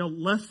 seconds. Y'all,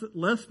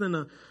 less than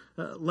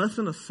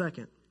a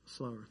second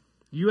slower.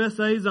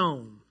 USA's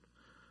own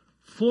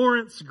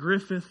Florence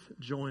Griffith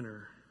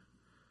Joyner,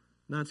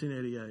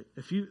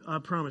 1988. I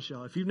promise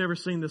y'all, if you've never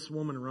seen this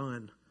woman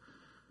run,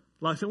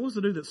 like, what was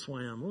the dude that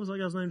swam? What was that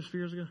guy's name just a few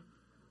years ago?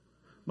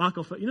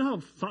 Michael Phelps. You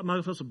know how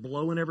Michael Phelps was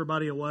blowing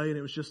everybody away, and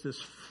it was just this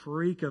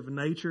freak of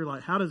nature.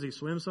 Like, how does he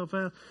swim so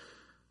fast?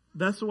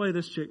 That's the way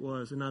this chick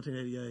was in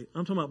 1988.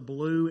 I'm talking about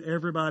blew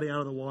everybody out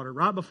of the water.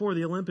 Right before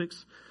the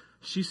Olympics,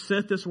 she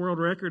set this world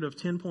record of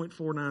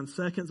 10.49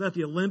 seconds. At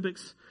the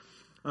Olympics,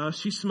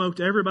 she smoked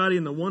everybody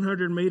in the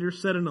 100 meter,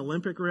 set an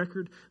Olympic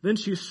record. Then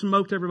she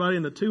smoked everybody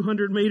in the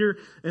 200 meter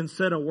and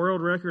set a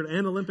world record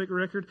and Olympic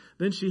record.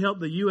 Then she helped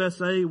the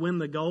USA win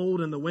the gold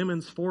in the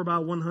women's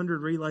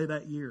 4x100 relay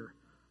that year.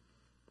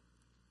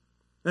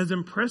 As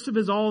impressive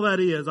as all that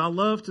is, I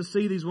love to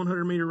see these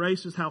 100 meter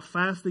races, how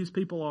fast these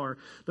people are.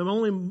 The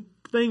only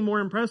thing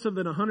more impressive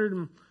than a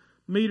 100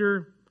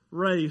 meter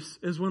race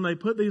is when they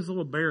put these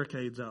little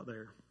barricades out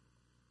there.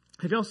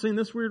 Have y'all seen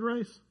this weird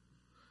race?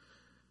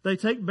 They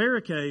take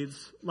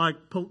barricades like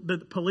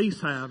that police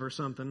have or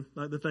something,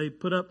 like that they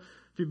put up.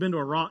 If you've been to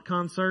a rock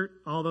concert,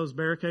 all those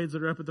barricades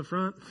that are up at the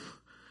front,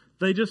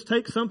 they just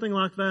take something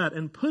like that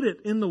and put it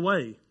in the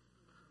way.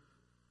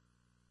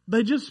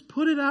 They just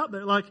put it out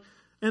there like,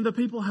 and the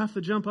people have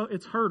to jump up.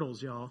 It's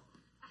hurdles, y'all.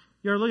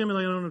 You're looking at me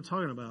like I don't know what I'm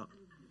talking about.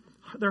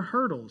 They're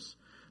hurdles.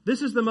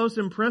 This is the most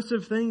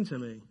impressive thing to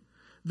me.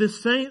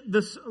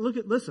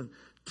 Listen,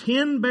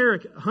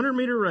 100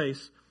 meter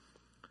race,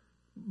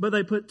 but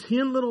they put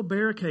 10 little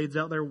barricades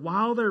out there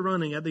while they're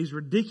running at these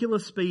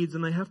ridiculous speeds,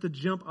 and they have to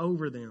jump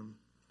over them.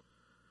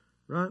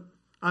 Right?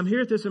 I'm here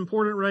at this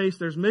important race.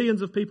 There's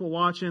millions of people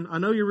watching. I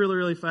know you're really,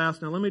 really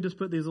fast. Now let me just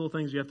put these little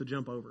things you have to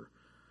jump over.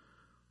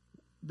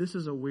 This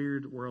is a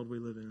weird world we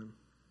live in.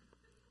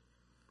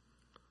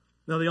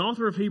 Now, the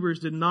author of Hebrews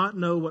did not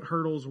know what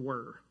hurdles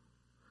were.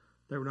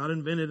 They were not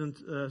invented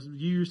and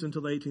used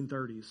until the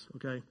 1830s,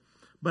 okay?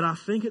 But I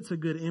think it's a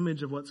good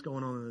image of what's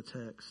going on in the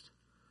text.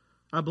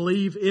 I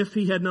believe if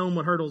he had known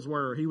what hurdles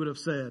were, he would have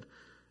said,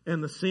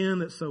 and the sin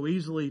that so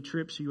easily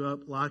trips you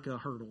up like a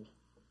hurdle.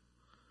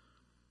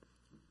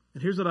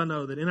 And here's what I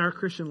know, that in our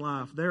Christian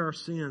life, there are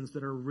sins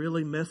that are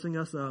really messing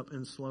us up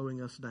and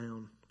slowing us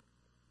down.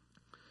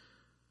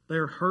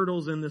 There are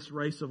hurdles in this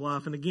race of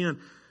life. And again,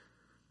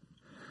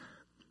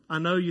 I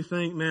know you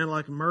think, man,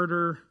 like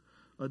murder,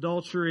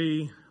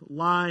 adultery,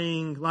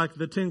 lying, like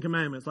the 10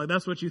 Commandments. Like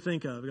that's what you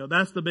think of. You go,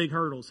 that's the big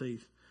hurdles,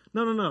 Heath.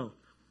 No.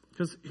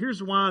 Because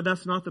here's why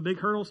that's not the big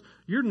hurdles.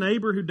 Your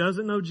neighbor who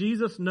doesn't know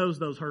Jesus knows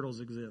those hurdles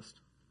exist.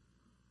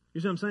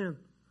 You see what I'm saying?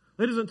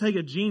 It doesn't take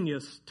a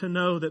genius to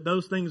know that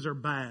those things are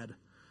bad.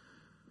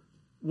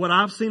 What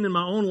I've seen in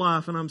my own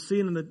life, and I'm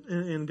seeing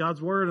in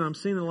God's Word, and I'm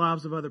seeing in the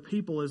lives of other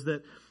people, is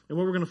that, and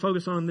what we're going to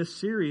focus on in this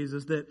series,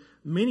 is that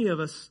many of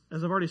us,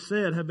 as I've already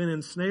said, have been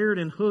ensnared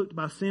and hooked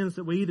by sins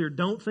that we either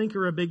don't think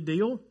are a big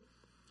deal,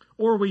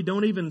 or we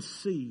don't even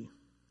see.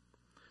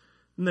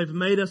 And they've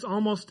made us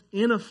almost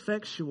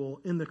ineffectual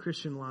in the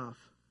Christian life.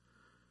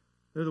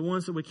 They're the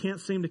ones that we can't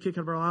seem to kick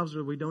out of our lives,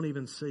 or we don't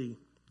even see.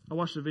 I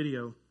watched a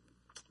video.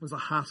 It was a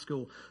high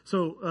school.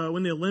 So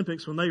when the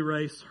Olympics, when they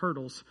race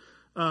hurdles,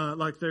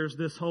 like there's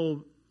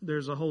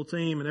a whole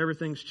team and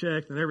everything's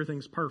checked and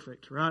everything's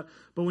perfect, right?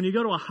 But when you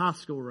go to a high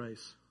school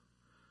race,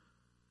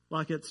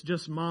 like it's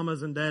just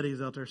mamas and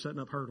daddies out there setting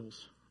up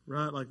hurdles,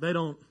 right? Like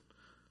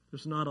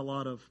there's not a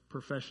lot of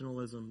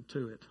professionalism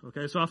to it,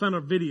 okay? So I found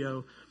a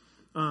video,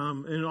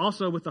 and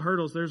also with the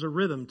hurdles, there's a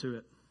rhythm to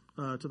it,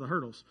 to the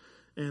hurdles.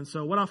 And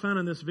so what I found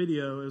in this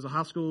video is a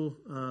high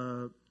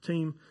school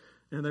team,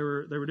 and they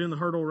were doing the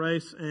hurdle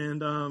race,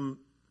 and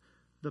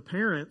the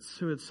parents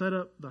who had set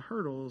up the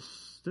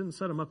hurdles didn't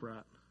set them up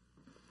right.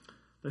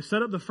 They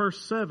set up the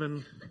first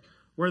 7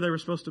 where they were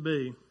supposed to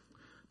be.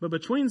 But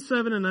between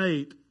 7 and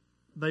 8,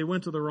 they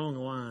went to the wrong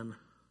line.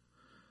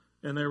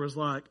 And there was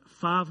like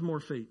 5 more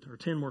feet or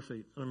 10 more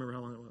feet. I don't remember how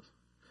long it was.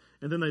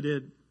 And then they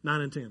did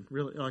 9 and 10,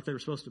 really, like they were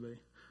supposed to be.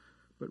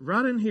 But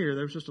right in here,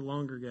 there was just a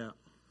longer gap.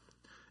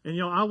 And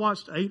y'all, I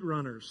watched 8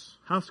 runners,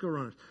 high school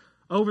runners,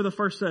 over the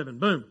first 7.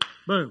 Boom,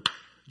 boom,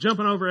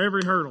 jumping over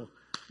every hurdle.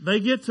 They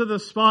get to the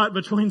spot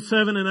between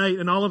 7 and 8,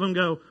 and all of them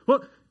go,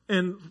 what?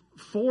 And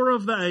 4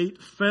 of the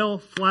 8 fell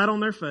flat on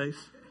their face.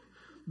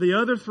 The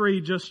other 3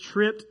 just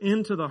tripped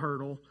into the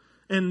hurdle,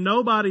 and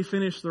nobody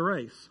finished the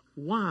race.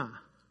 Why?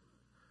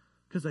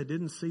 Because they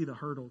didn't see the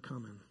hurdle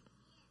coming.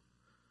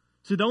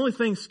 See, the only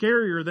thing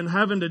scarier than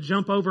having to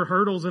jump over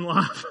hurdles in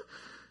life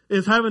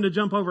is having to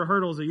jump over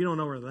hurdles that you don't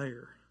know are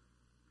there.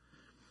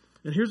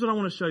 And here's what I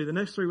want to show you. The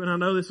next 3, and I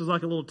know this is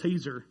like a little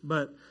teaser,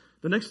 but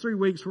the next 3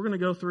 weeks, we're going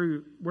to go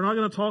through, we're not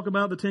going to talk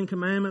about the 10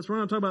 Commandments. We're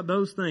going to talk about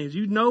those things.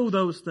 You know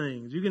those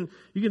things. You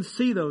can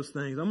see those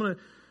things. I'm going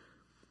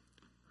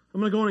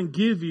to go on and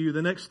give you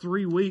the next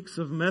 3 weeks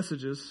of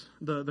messages,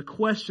 the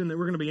question that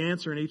we're going to be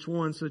answering each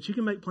one, so that you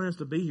can make plans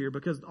to be here,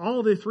 because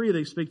all the 3 of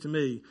these speak to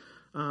me.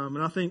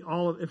 And I think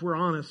if we're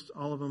honest,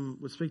 all of them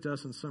would speak to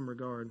us in some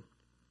regard.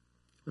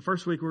 The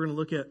first week we're going to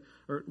look at,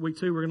 or week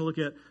 2, we're going to look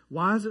at,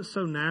 why is it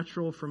so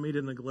natural for me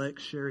to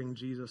neglect sharing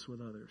Jesus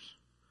with others?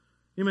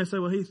 You may say,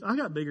 well, Heath, I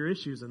got bigger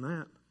issues than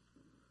that.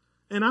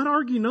 And I'd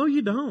argue, no,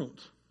 you don't.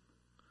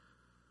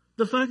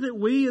 The fact that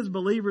we as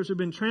believers who've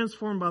been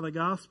transformed by the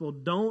gospel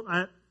don't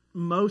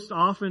most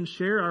often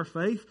share our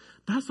faith,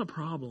 that's a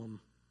problem.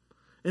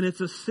 And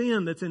it's a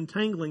sin that's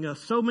entangling us.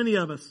 So many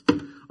of us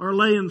are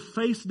laying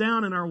face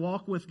down in our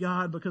walk with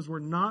God because we're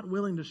not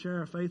willing to share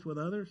our faith with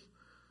others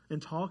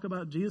and talk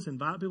about Jesus,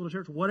 invite people to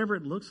church, whatever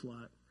it looks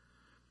like.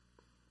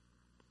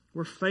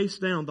 We're face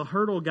down. The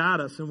hurdle got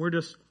us, and we're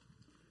just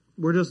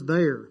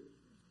there.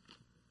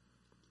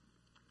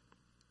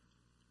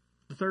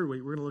 The third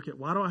week, we're going to look at,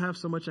 why do I have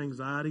so much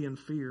anxiety and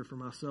fear for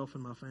myself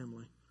and my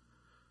family?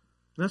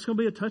 And that's going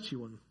to be a touchy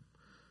one.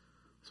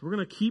 So we're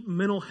going to keep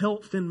mental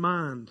health in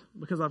mind,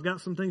 because I've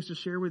got some things to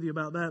share with you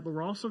about that. But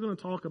we're also going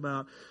to talk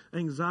about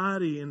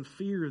anxiety and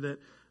fear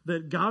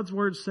that God's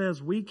Word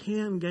says we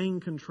can gain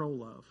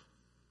control of.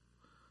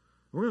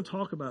 We're going to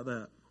talk about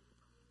that.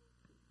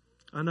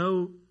 I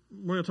know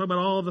we're going to talk about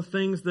all the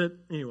things that,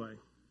 anyway,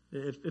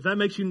 if that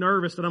makes you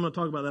nervous that I'm going to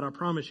talk about that, I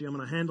promise you I'm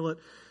going to handle it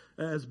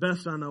as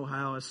best I know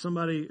how, as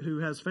somebody who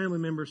has family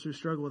members who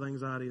struggle with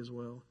anxiety as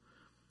well.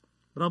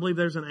 But I believe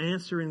there's an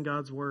answer in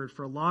God's Word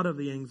for a lot of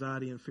the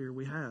anxiety and fear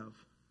we have.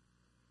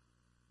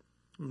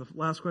 And the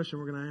last question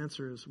we're going to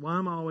answer is, why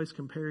am I always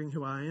comparing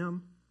who I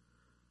am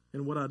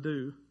and what I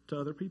do to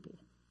other people?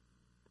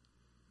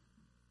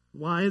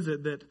 Why is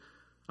it that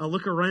I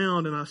look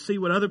around and I see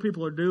what other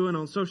people are doing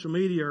on social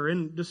media or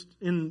just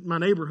in my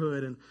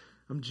neighborhood, and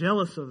I'm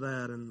jealous of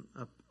that, and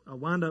I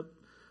wind up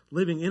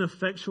living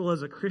ineffectual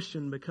as a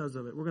Christian because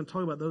of it? We're going to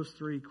talk about those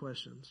 3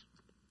 questions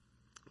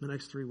in the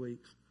next 3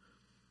 weeks.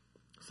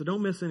 So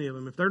don't miss any of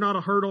them. If they're not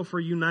a hurdle for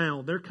you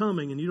now, they're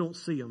coming and you don't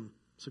see them.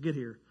 So get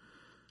here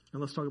and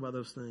let's talk about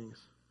those things.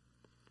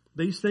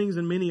 These things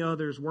and many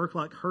others work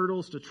like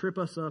hurdles to trip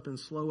us up and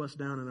slow us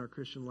down in our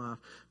Christian life.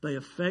 They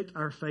affect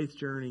our faith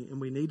journey, and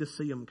we need to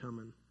see them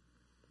coming.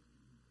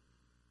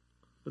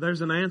 But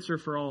there's an answer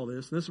for all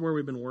this, and this is where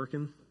we've been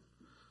working.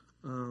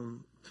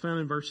 It's found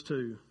in verse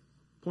 2.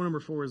 Point number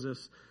 4 is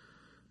this: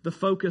 the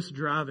focus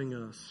driving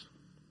us.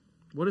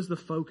 What is the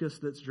focus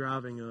that's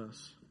driving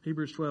us?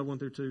 Hebrews 12,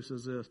 1-2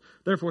 says this: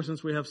 therefore,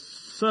 since we have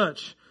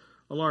such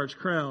a large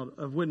crowd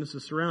of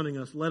witnesses surrounding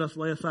us, let us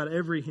lay aside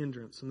every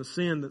hindrance and the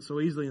sin that so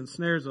easily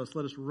ensnares us.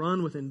 Let us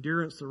run with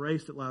endurance the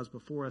race that lies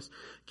before us,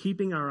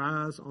 keeping our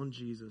eyes on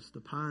Jesus,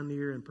 the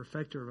pioneer and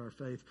perfecter of our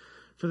faith.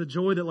 For the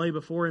joy that lay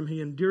before him,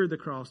 he endured the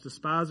cross,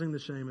 despising the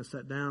shame, and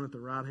sat down at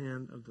the right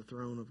hand of the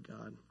throne of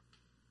God.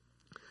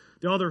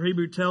 The author of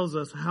Hebrews tells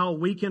us how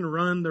we can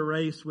run the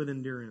race with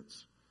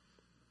endurance.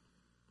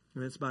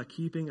 And it's by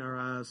keeping our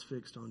eyes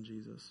fixed on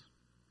Jesus.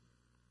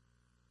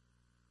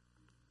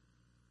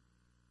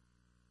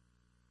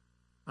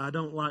 I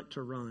don't like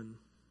to run,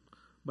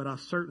 but I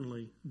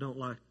certainly don't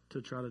like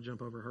to try to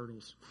jump over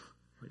hurdles.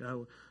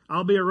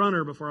 I'll be a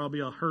runner before I'll be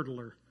a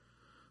hurdler.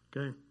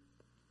 Okay?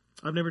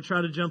 I've never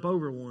tried to jump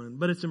over one,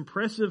 but it's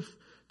impressive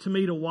to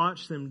me to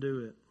watch them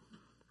do it.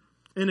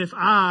 And if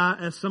I,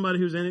 as somebody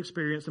who's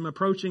inexperienced, am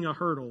approaching a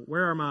hurdle,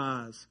 where are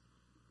my eyes?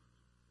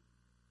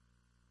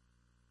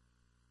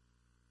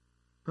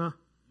 Huh?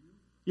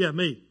 Yeah,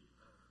 me.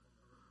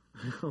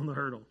 On the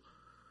hurdle.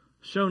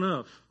 Sure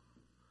enough.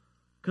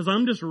 Because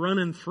I'm just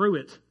running through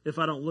it if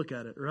I don't look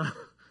at it, right?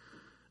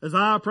 As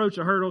I approach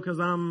a hurdle because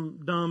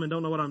I'm dumb and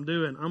don't know what I'm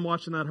doing, I'm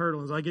watching that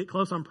hurdle. As I get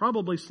close, I'm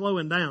probably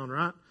slowing down,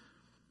 right?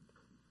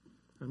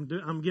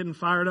 I'm getting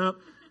fired up,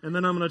 and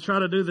then I'm going to try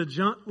to do the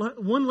jump.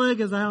 One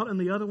leg is out and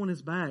the other one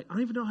is back. I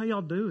don't even know how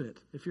y'all do it.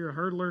 If you're a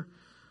hurdler,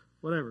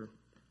 whatever.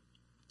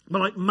 But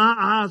like my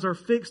eyes are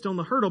fixed on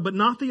the hurdle, but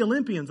not the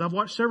Olympians. I've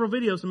watched several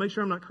videos to make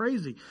sure I'm not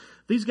crazy.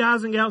 These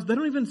guys and gals, they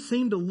don't even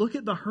seem to look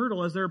at the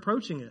hurdle as they're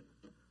approaching it.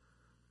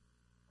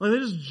 Like they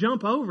just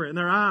jump over it in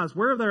their eyes.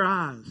 Where are their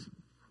eyes?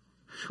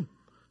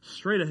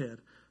 Straight ahead.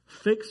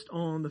 Fixed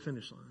on the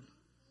finish line.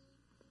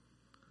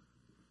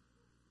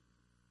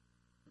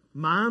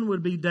 Mine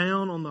would be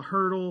down on the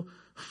hurdle,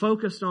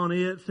 focused on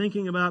it,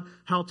 thinking about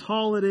how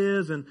tall it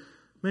is and,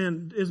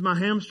 man, is my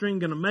hamstring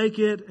going to make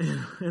it?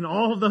 And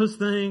all of those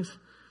things.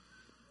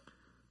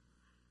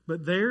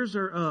 But theirs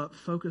are up,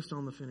 focused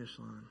on the finish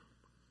line.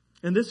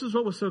 And this is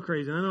what was so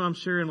crazy. I know I'm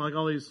sharing like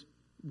all these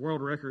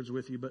world records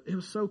with you, but it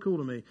was so cool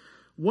to me.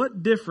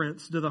 What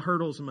difference do the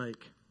hurdles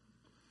make?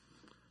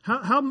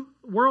 How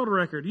world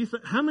record?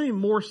 How many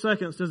more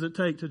seconds does it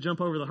take to jump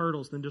over the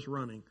hurdles than just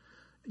running?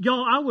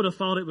 Y'all, I would have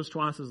thought it was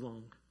twice as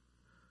long.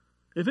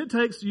 If it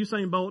takes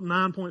Usain Bolt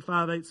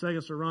 9.58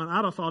 seconds to run,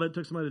 I'd have thought it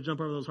took somebody to jump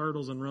over those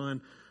hurdles and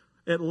run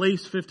at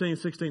least 15,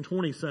 16,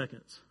 20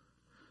 seconds.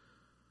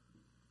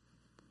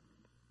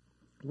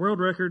 World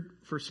record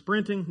for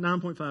sprinting,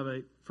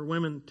 9.58. For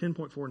women,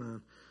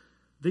 10.49.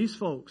 These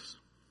folks,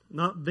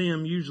 not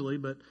them usually,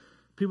 but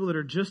people that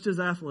are just as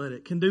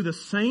athletic, can do the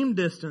same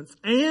distance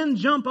and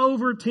jump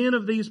over 10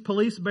 of these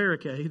police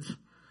barricades,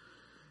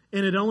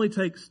 and it only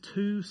takes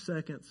 2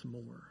 seconds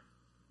more.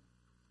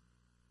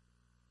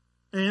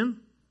 And,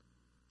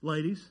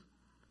 ladies,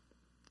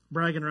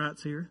 bragging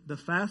rights here, the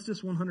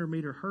fastest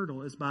 100-meter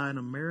hurdle is by an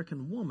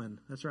American woman.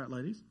 That's right,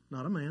 ladies,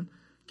 not a man.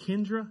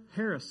 Kendra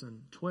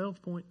Harrison,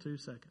 12.2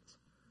 seconds.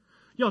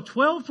 Yo,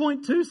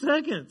 12.2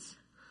 seconds.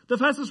 The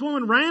fastest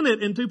woman ran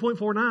it in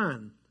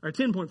 2.49, or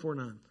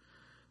 10.49.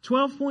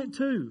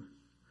 12.2.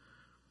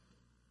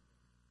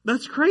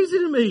 That's crazy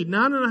to me.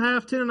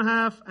 9.5,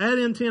 10.5, add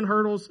in 10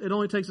 hurdles, it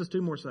only takes us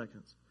 2 more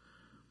seconds.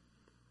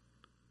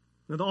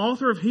 Now, the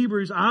author of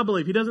Hebrews, I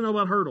believe, he doesn't know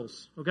about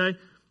hurdles, okay?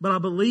 But I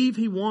believe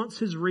he wants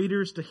his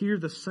readers to hear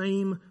the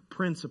same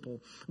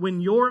principle.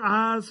 When your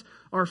eyes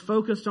are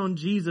focused on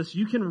Jesus,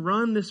 you can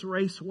run this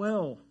race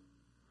well.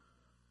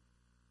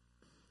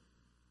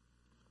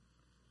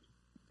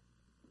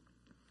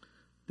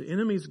 The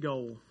enemy's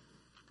goal.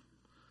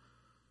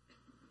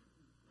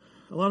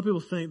 A lot of people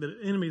think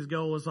that the enemy's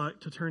goal is like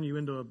to turn you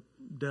into a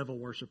devil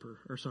worshiper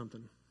or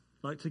something.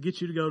 Like to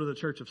get you to go to the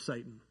church of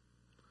Satan.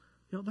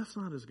 You know, that's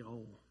not his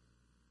goal.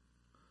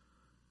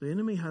 The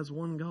enemy has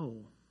one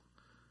goal.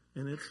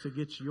 And it's to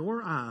get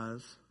your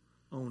eyes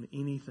on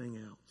anything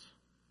else.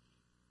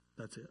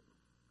 That's it.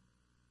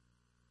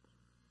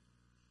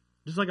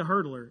 Just like a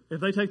hurdler.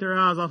 If they take their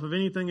eyes off of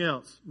anything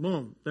else,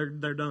 boom,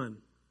 they're done.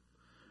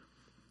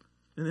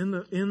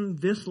 And in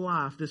this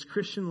life, this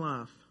Christian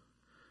life,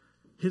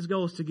 his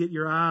goal is to get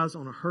your eyes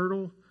on a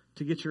hurdle,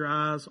 to get your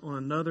eyes on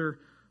another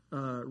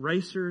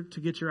racer, to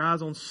get your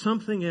eyes on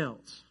something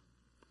else.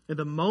 And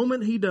the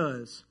moment he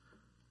does,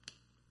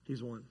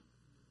 he's won.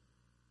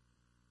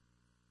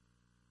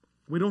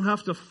 We don't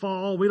have to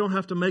fall. We don't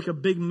have to make a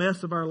big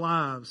mess of our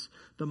lives.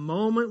 The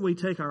moment we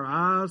take our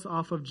eyes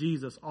off of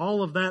Jesus,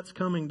 all of that's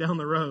coming down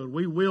the road.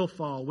 We will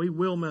fall. We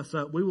will mess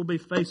up. We will be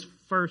face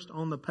first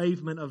on the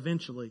pavement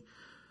eventually.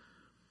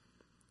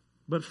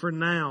 But for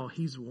now,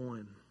 he's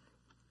won.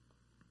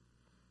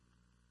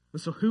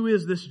 And so who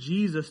is this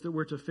Jesus that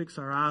we're to fix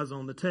our eyes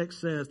on? The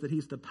text says that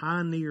he's the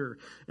pioneer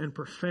and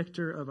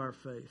perfecter of our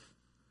faith.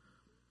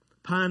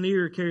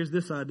 Pioneer carries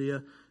this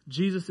idea: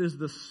 Jesus is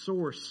the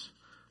source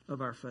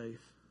of our faith.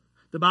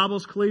 The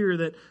Bible's clear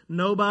that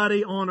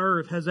nobody on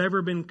earth has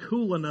ever been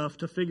cool enough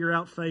to figure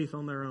out faith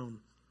on their own.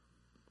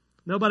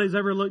 Nobody's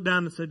ever looked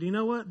down and said, you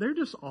know what? They're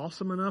just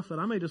awesome enough that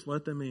I may just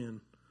let them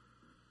in.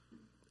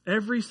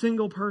 Every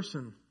single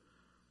person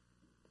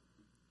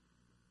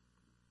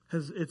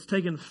it's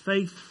taken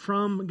faith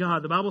from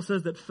God. The Bible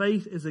says that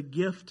faith is a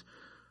gift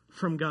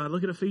from God.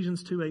 Look at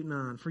Ephesians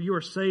 2:8-9. For you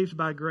are saved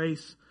by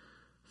grace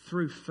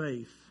through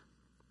faith.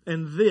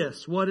 And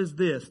this, what is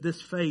this?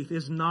 This faith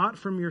is not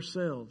from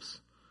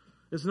yourselves.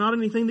 It's not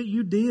anything that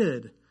you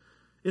did.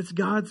 It's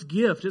God's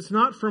gift. It's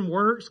not from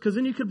works, because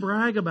then you could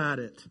brag about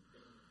it.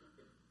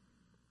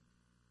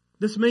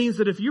 This means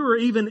that if you are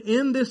even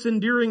in this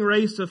enduring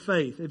race of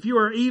faith, if you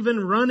are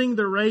even running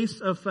the race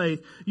of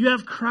faith, you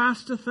have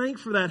Christ to thank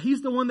for that.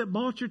 He's the one that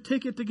bought your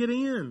ticket to get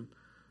in.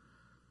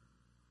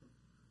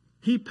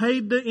 He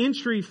paid the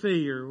entry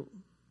fee, or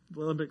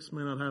the Olympics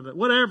may not have that,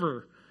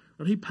 whatever.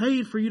 But He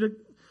paid for you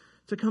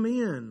to come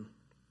in.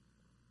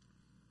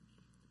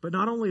 But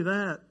not only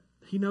that,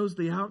 He knows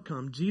the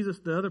outcome. Jesus,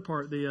 the other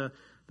part, the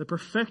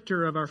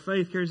perfecter of our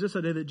faith, carries this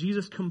idea that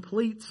Jesus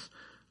completes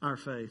our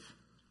faith.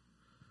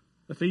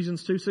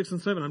 Ephesians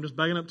 2:6-7. I'm just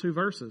backing up 2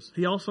 verses.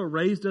 He also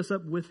raised us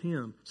up with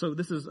Him. So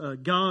this is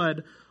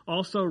God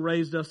also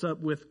raised us up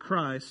with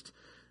Christ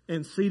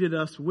and seated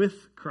us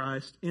with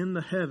Christ in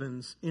the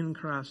heavens in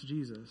Christ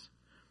Jesus,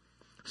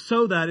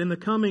 so that in the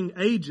coming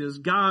ages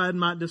God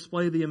might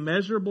display the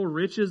immeasurable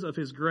riches of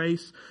His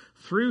grace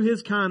through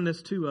His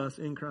kindness to us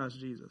in Christ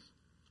Jesus.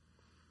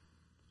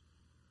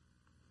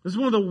 This is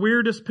one of the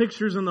weirdest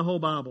pictures in the whole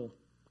Bible.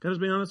 Can I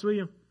just be honest with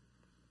you?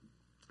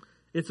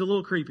 It's a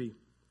little creepy,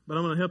 but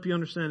I'm going to help you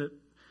understand it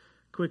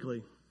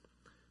quickly.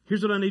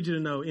 Here's what I need you to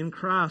know. In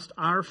Christ,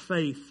 our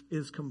faith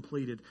is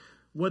completed.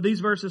 What these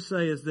verses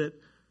say is that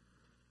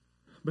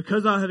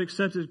because I have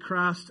accepted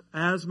Christ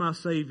as my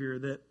Savior,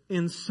 that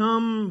in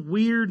some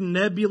weird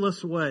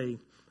nebulous way,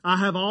 I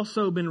have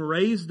also been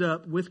raised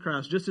up with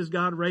Christ. Just as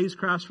God raised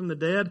Christ from the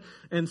dead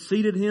and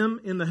seated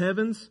Him in the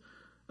heavens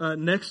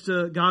next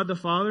to God the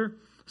Father,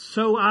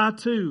 so I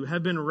too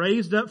have been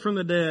raised up from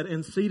the dead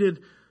and seated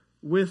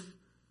with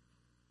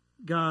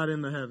God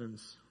in the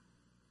heavens.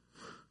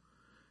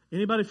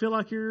 Anybody feel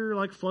like you're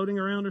like floating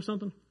around or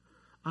something?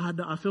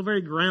 I feel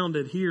very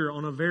grounded here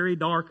on a very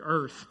dark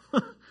earth.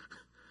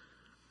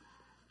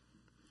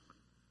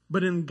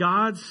 But in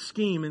God's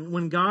scheme, and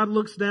when God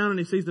looks down and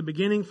He sees the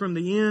beginning from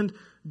the end,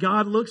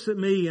 God looks at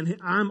me and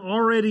I'm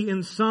already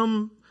in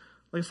some,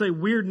 like I say,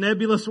 weird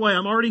nebulous way.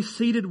 I'm already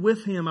seated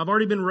with Him. I've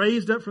already been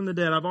raised up from the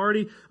dead. I'm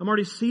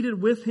already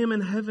seated with Him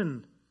in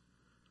heaven.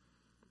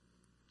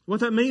 What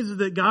that means is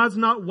that God's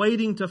not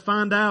waiting to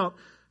find out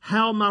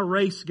how my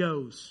race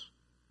goes.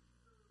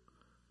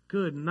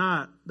 Good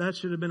night. That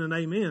should have been an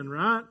amen,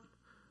 right?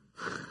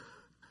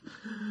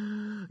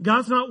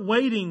 God's not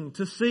waiting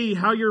to see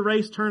how your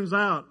race turns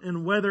out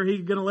and whether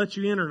He's going to let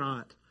you in or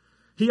not.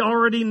 He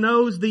already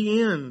knows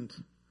the end.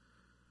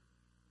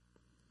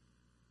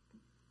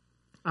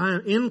 I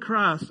am in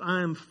Christ.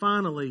 I am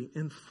finally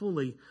and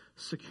fully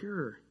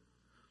secure.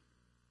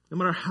 No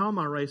matter how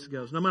my race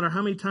goes, no matter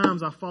how many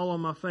times I fall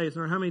on my face,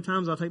 no matter how many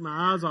times I take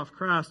my eyes off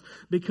Christ,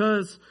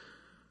 because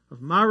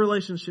of my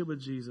relationship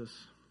with Jesus,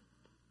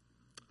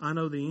 I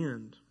know the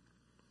end.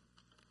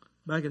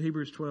 Back at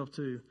Hebrews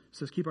 12:2, it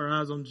says, keep our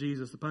eyes on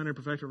Jesus, the pioneer and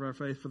perfecter of our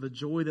faith. For the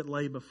joy that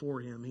lay before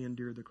Him, He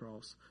endured the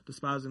cross,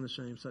 despising the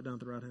shame, sat down at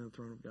the right hand of the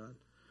throne of God.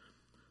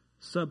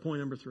 Subpoint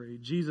number 3,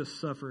 Jesus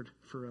suffered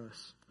for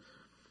us.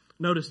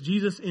 Notice,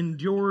 Jesus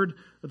endured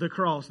the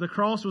cross. The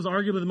cross was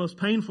arguably the most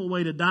painful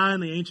way to die in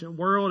the ancient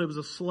world. It was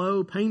a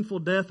slow, painful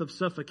death of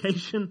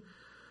suffocation,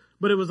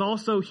 but it was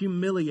also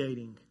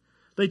humiliating.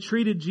 They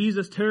treated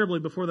Jesus terribly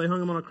before they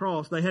hung Him on a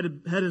cross. They had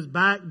His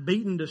back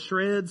beaten to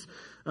shreds.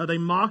 They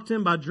mocked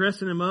Him by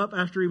dressing Him up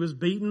after He was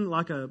beaten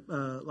like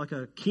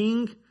a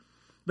king.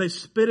 They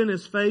spit in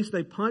His face.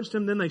 They punched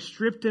Him. Then they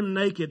stripped Him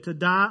naked to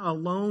die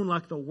alone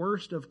like the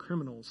worst of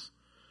criminals.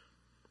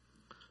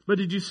 But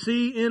did you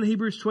see in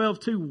Hebrews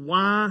 12:2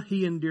 why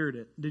He endured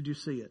it? Did you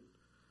see it?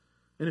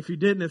 And if you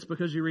didn't, it's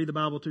because you read the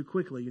Bible too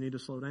quickly. You need to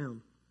slow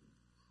down.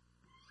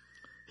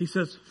 He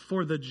says,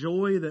 for the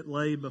joy that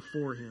lay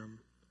before Him,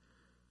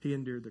 He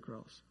endured the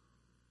cross.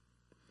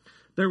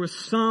 There was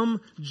some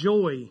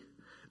joy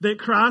that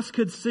Christ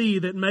could see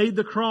that made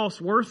the cross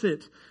worth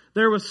it.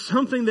 There was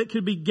something that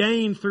could be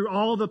gained through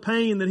all the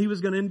pain that He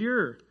was going to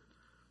endure.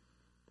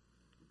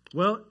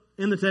 Well,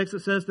 in the text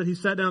it says that He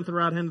sat down at the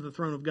right hand of the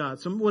throne of God.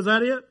 So was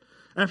that it?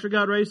 After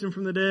God raised Him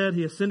from the dead,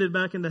 He ascended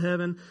back into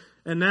heaven,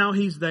 and now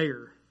He's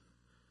there.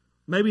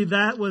 Maybe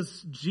that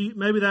was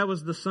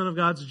the Son of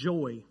God's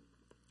joy,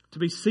 to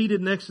be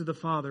seated next to the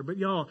Father. But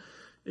y'all,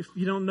 if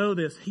you don't know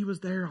this, He was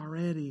there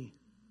already.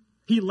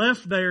 He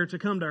left there to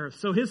come to earth.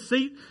 So His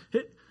seat,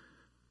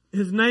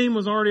 His name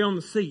was already on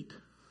the seat.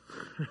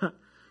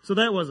 So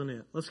that wasn't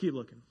it. Let's keep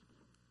looking.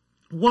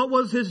 What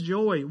was his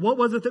joy? What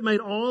was it that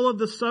made all of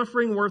the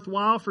suffering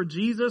worthwhile for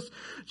Jesus?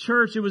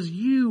 Church, it was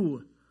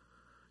you.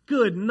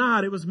 Good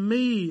night. It was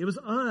me. It was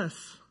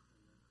us.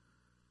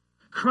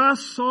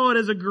 Christ saw it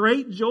as a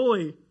great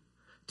joy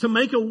to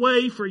make a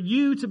way for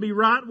you to be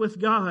right with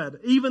God.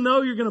 Even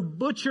though you're going to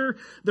butcher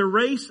the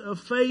race of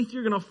faith,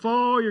 you're going to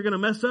fall, you're going to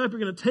mess up, you're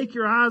going to take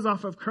your eyes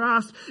off of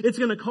Christ. It's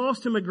going to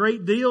cost him a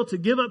great deal to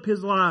give up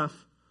his life.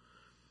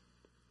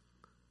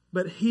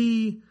 But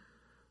he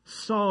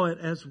saw it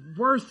as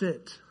worth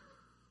it.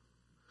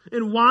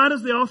 And why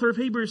does the author of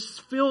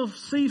Hebrews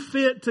see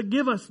fit to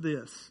give us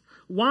this?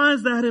 Why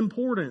is that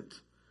important?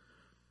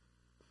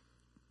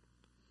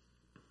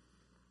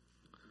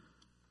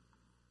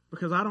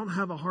 Because I don't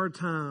have a hard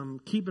time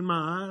keeping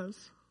my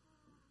eyes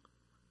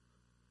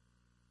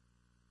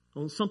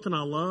on something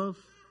I love,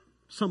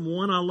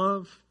 someone I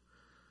love,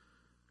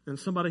 and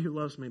somebody who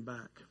loves me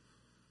back.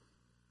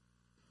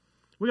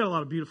 We got a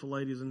lot of beautiful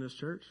ladies in this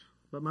church,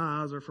 but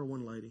my eyes are for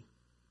one lady.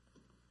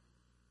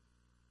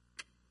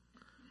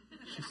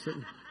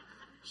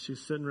 She's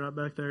sitting right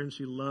back there, and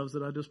she loves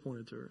that I just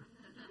pointed to her.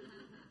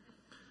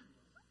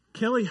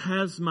 Kelly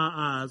has my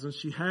eyes, and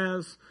she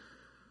has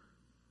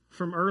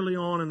from early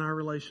on in our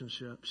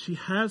relationship. She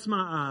has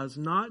my eyes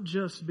not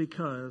just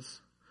because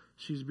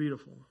she's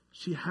beautiful.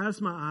 She has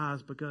my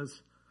eyes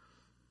because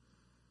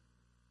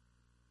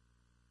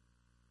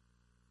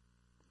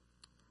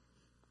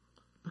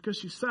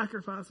she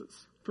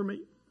sacrifices for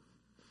me.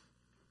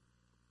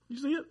 You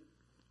see it?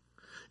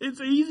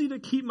 It's easy to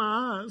keep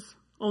my eyes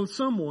on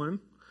someone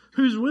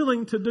who's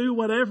willing to do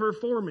whatever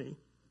for me.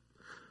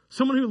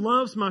 Someone who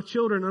loves my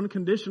children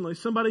unconditionally.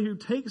 Somebody who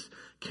takes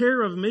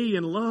care of me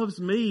and loves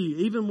me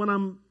even when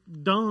I'm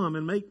dumb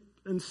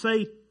and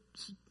say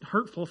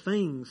hurtful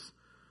things.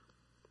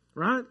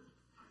 Right?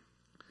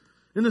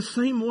 In the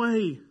same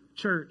way,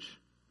 church,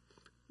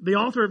 the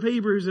author of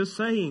Hebrews is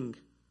saying,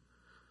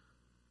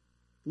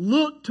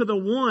 look to the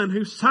one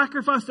who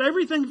sacrificed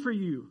everything for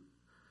you.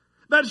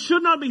 That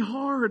should not be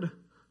hard.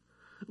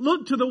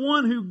 Look to the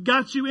one who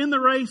got you in the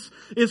race,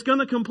 is going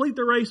to complete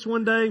the race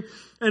one day,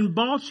 and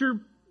bought your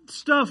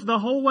stuff the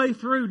whole way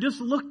through. Just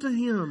look to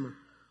him.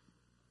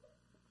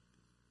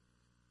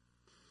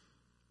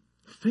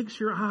 Fix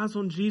your eyes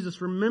on Jesus.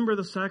 Remember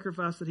the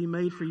sacrifice that he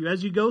made for you.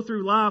 As you go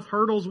through life,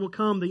 hurdles will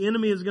come. The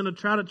enemy is going to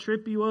try to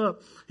trip you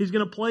up. He's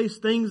going to place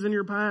things in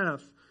your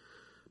path.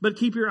 But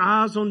keep your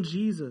eyes on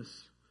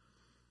Jesus.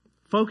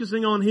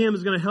 Focusing on him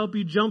is going to help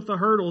you jump the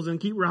hurdles and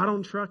keep right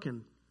on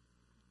trucking.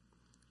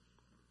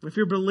 If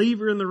you're a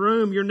believer in the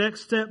room, your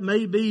next step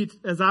may be,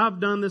 as I've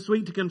done this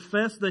week, to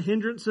confess the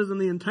hindrances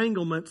and the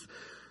entanglements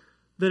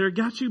that have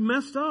got you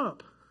messed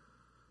up.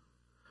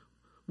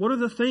 What are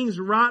the things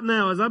right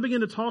now, as I begin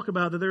to talk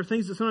about that, there are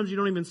things that sometimes you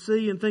don't even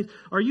see and think,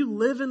 are you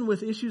living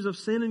with issues of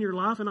sin in your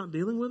life and not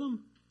dealing with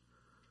them?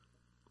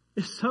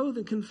 If so,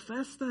 then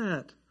confess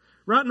that.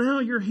 Right now,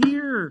 you're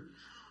here.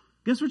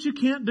 Guess what you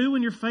can't do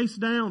when you're face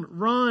down?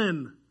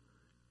 Run.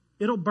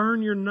 It'll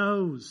burn your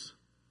nose.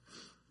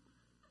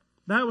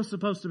 That was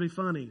supposed to be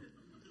funny.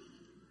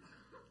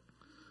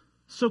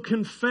 So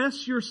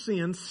confess your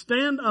sin,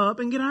 stand up,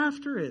 and get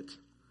after it.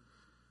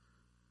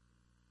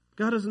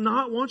 God does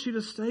not want you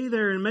to stay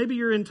there, and maybe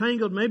you're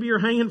entangled, maybe you're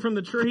hanging from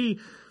the tree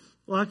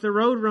like the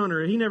road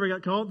runner. He never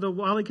got caught. The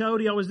Wile E.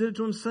 Coyote always did it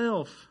to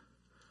himself.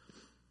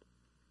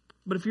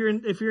 But if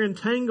you're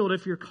entangled,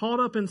 if you're caught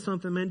up in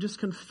something, man, just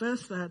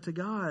confess that to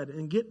God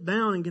and get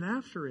down and get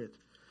after it.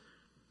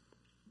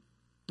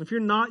 If you're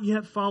not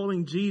yet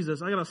following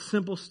Jesus, I got a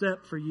simple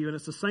step for you, and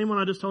it's the same one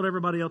I just told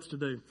everybody else to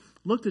do.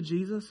 Look to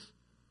Jesus.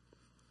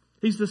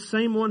 He's the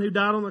same one who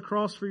died on the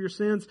cross for your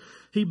sins.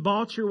 He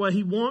bought your way.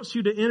 He wants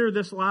you to enter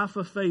this life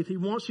of faith. He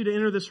wants you to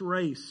enter this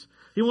race.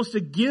 He wants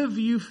to give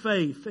you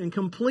faith and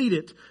complete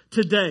it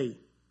today.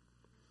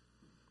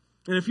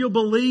 And if you'll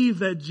believe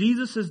that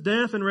Jesus'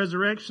 death and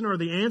resurrection are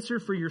the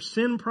answer for your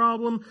sin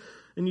problem,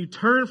 and you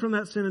turn from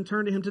that sin and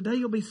turn to him, today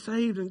you'll be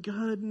saved. And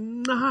good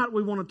night,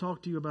 we want to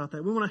talk to you about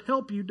that. We want to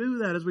help you do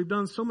that, as we've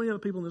done so many other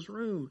people in this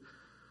room.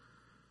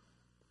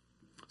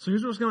 So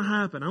here's what's going to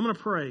happen. I'm going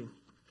to pray.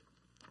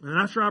 And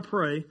after I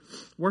pray,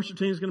 worship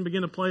team is going to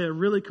begin to play a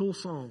really cool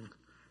song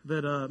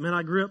that, man,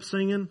 I grew up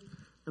singing,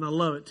 and I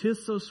love it.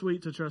 'Tis so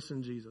sweet to trust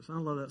in Jesus. I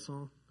love that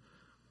song.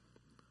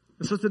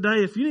 And so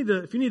today, if you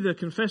need to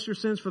confess your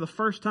sins for the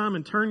first time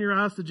and turn your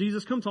eyes to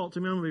Jesus, come talk to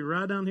me. I'm going to be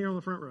right down here on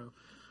the front row.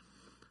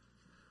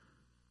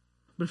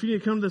 But if you need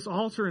to come to this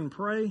altar and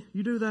pray,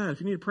 you do that.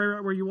 If you need to pray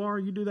right where you are,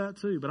 you do that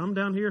too. But I'm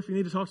down here if you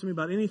need to talk to me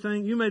about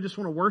anything. You may just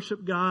want to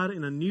worship God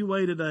in a new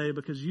way today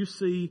because you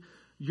see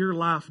your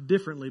life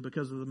differently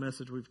because of the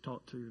message we've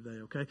talked to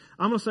today, okay?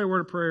 I'm going to say a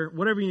word of prayer.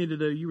 Whatever you need to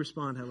do, you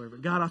respond however.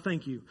 God, I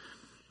thank you,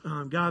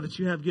 God, that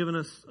you have given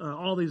us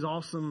all these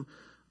awesome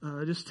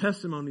just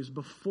testimonies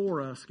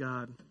before us,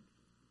 God.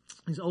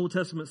 These Old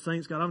Testament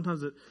saints, God,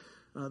 oftentimes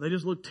they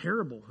just look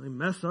terrible. They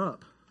mess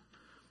up.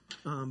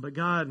 But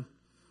God,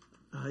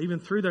 even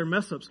through their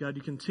mess-ups, God,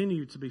 you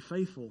continue to be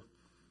faithful.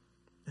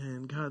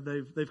 And God,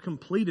 they've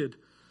completed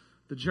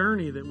the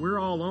journey that we're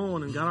all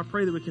on. And God, I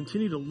pray that we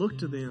continue to look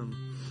to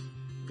them.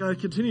 God,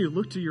 continue to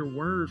look to your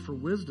word for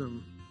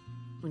wisdom.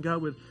 And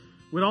God,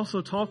 would also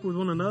talk with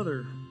one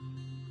another.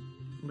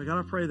 But God,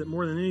 I pray that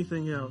more than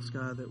anything else,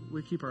 God, that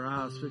we keep our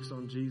eyes fixed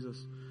on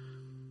Jesus.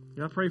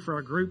 God, I pray for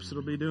our groups that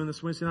will be doing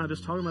this Wednesday night,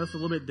 just talking about this a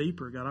little bit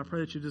deeper. God, I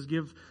pray that you just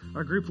give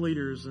our group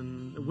leaders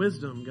and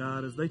wisdom,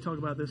 God, as they talk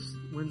about this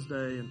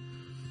Wednesday. And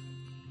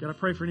God, I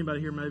pray for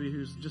anybody here maybe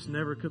who's just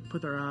never could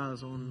put their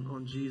eyes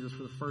on Jesus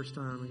for the first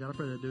time. And God, I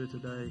pray they do it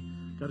today.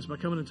 God, just by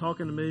coming and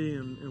talking to me,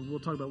 and we'll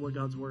talk about what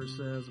God's word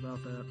says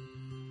about that.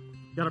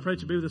 God, I pray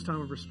that you be with this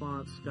time of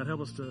response. God,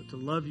 help us to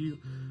love you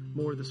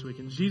more this week.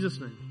 In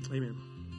Jesus' name, amen.